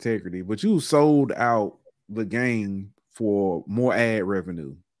say the integrity, but you sold out the game for more ad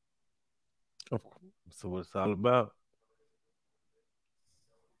revenue. So what it's all about?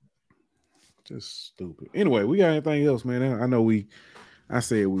 Just stupid. Anyway, we got anything else, man? I know I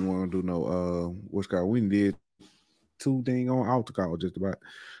said we want to do no what's called. We did 2 dang on altar call just about.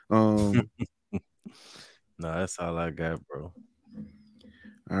 No, that's all I got, bro.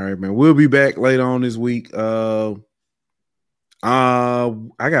 All right, man. We'll be back later on this week. We gotta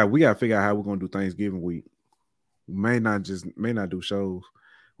figure out how we're gonna do Thanksgiving week. We may not do shows.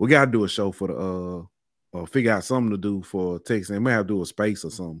 We gotta do a show for the figure out something to do for Texas. We may have to do a space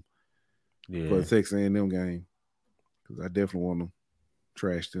or something. Yeah. For the Texas A&M game. Because I definitely want to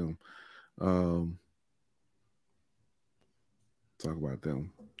trash them. Talk about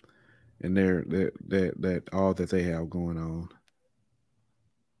them. And that all that they have going on.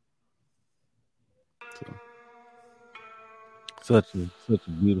 Such a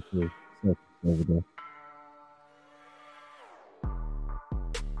beautiful subject over there.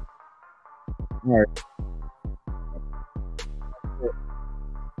 All right.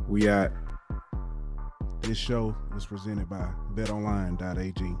 We at this show was presented by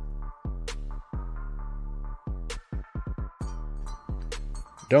betonline.ag.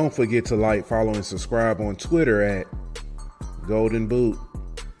 Don't forget to like, follow, and subscribe on Twitter at Golden Boot.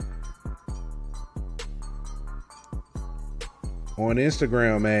 On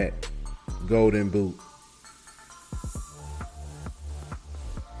Instagram at Golden Boot.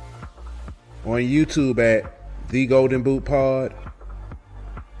 On YouTube at The Golden Boot Pod.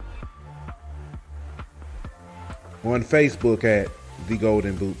 On Facebook at The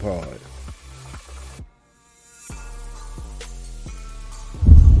Golden Boot Pod.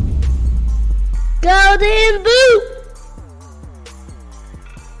 Golden Boot!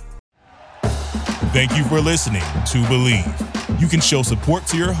 Thank you for listening to Believe. You can show support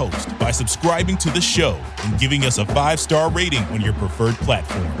to your host by subscribing to the show and giving us a 5-star rating on your preferred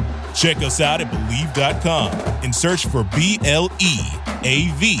platform. Check us out at Believe.com and search for BLEAV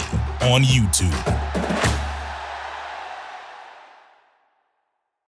on YouTube.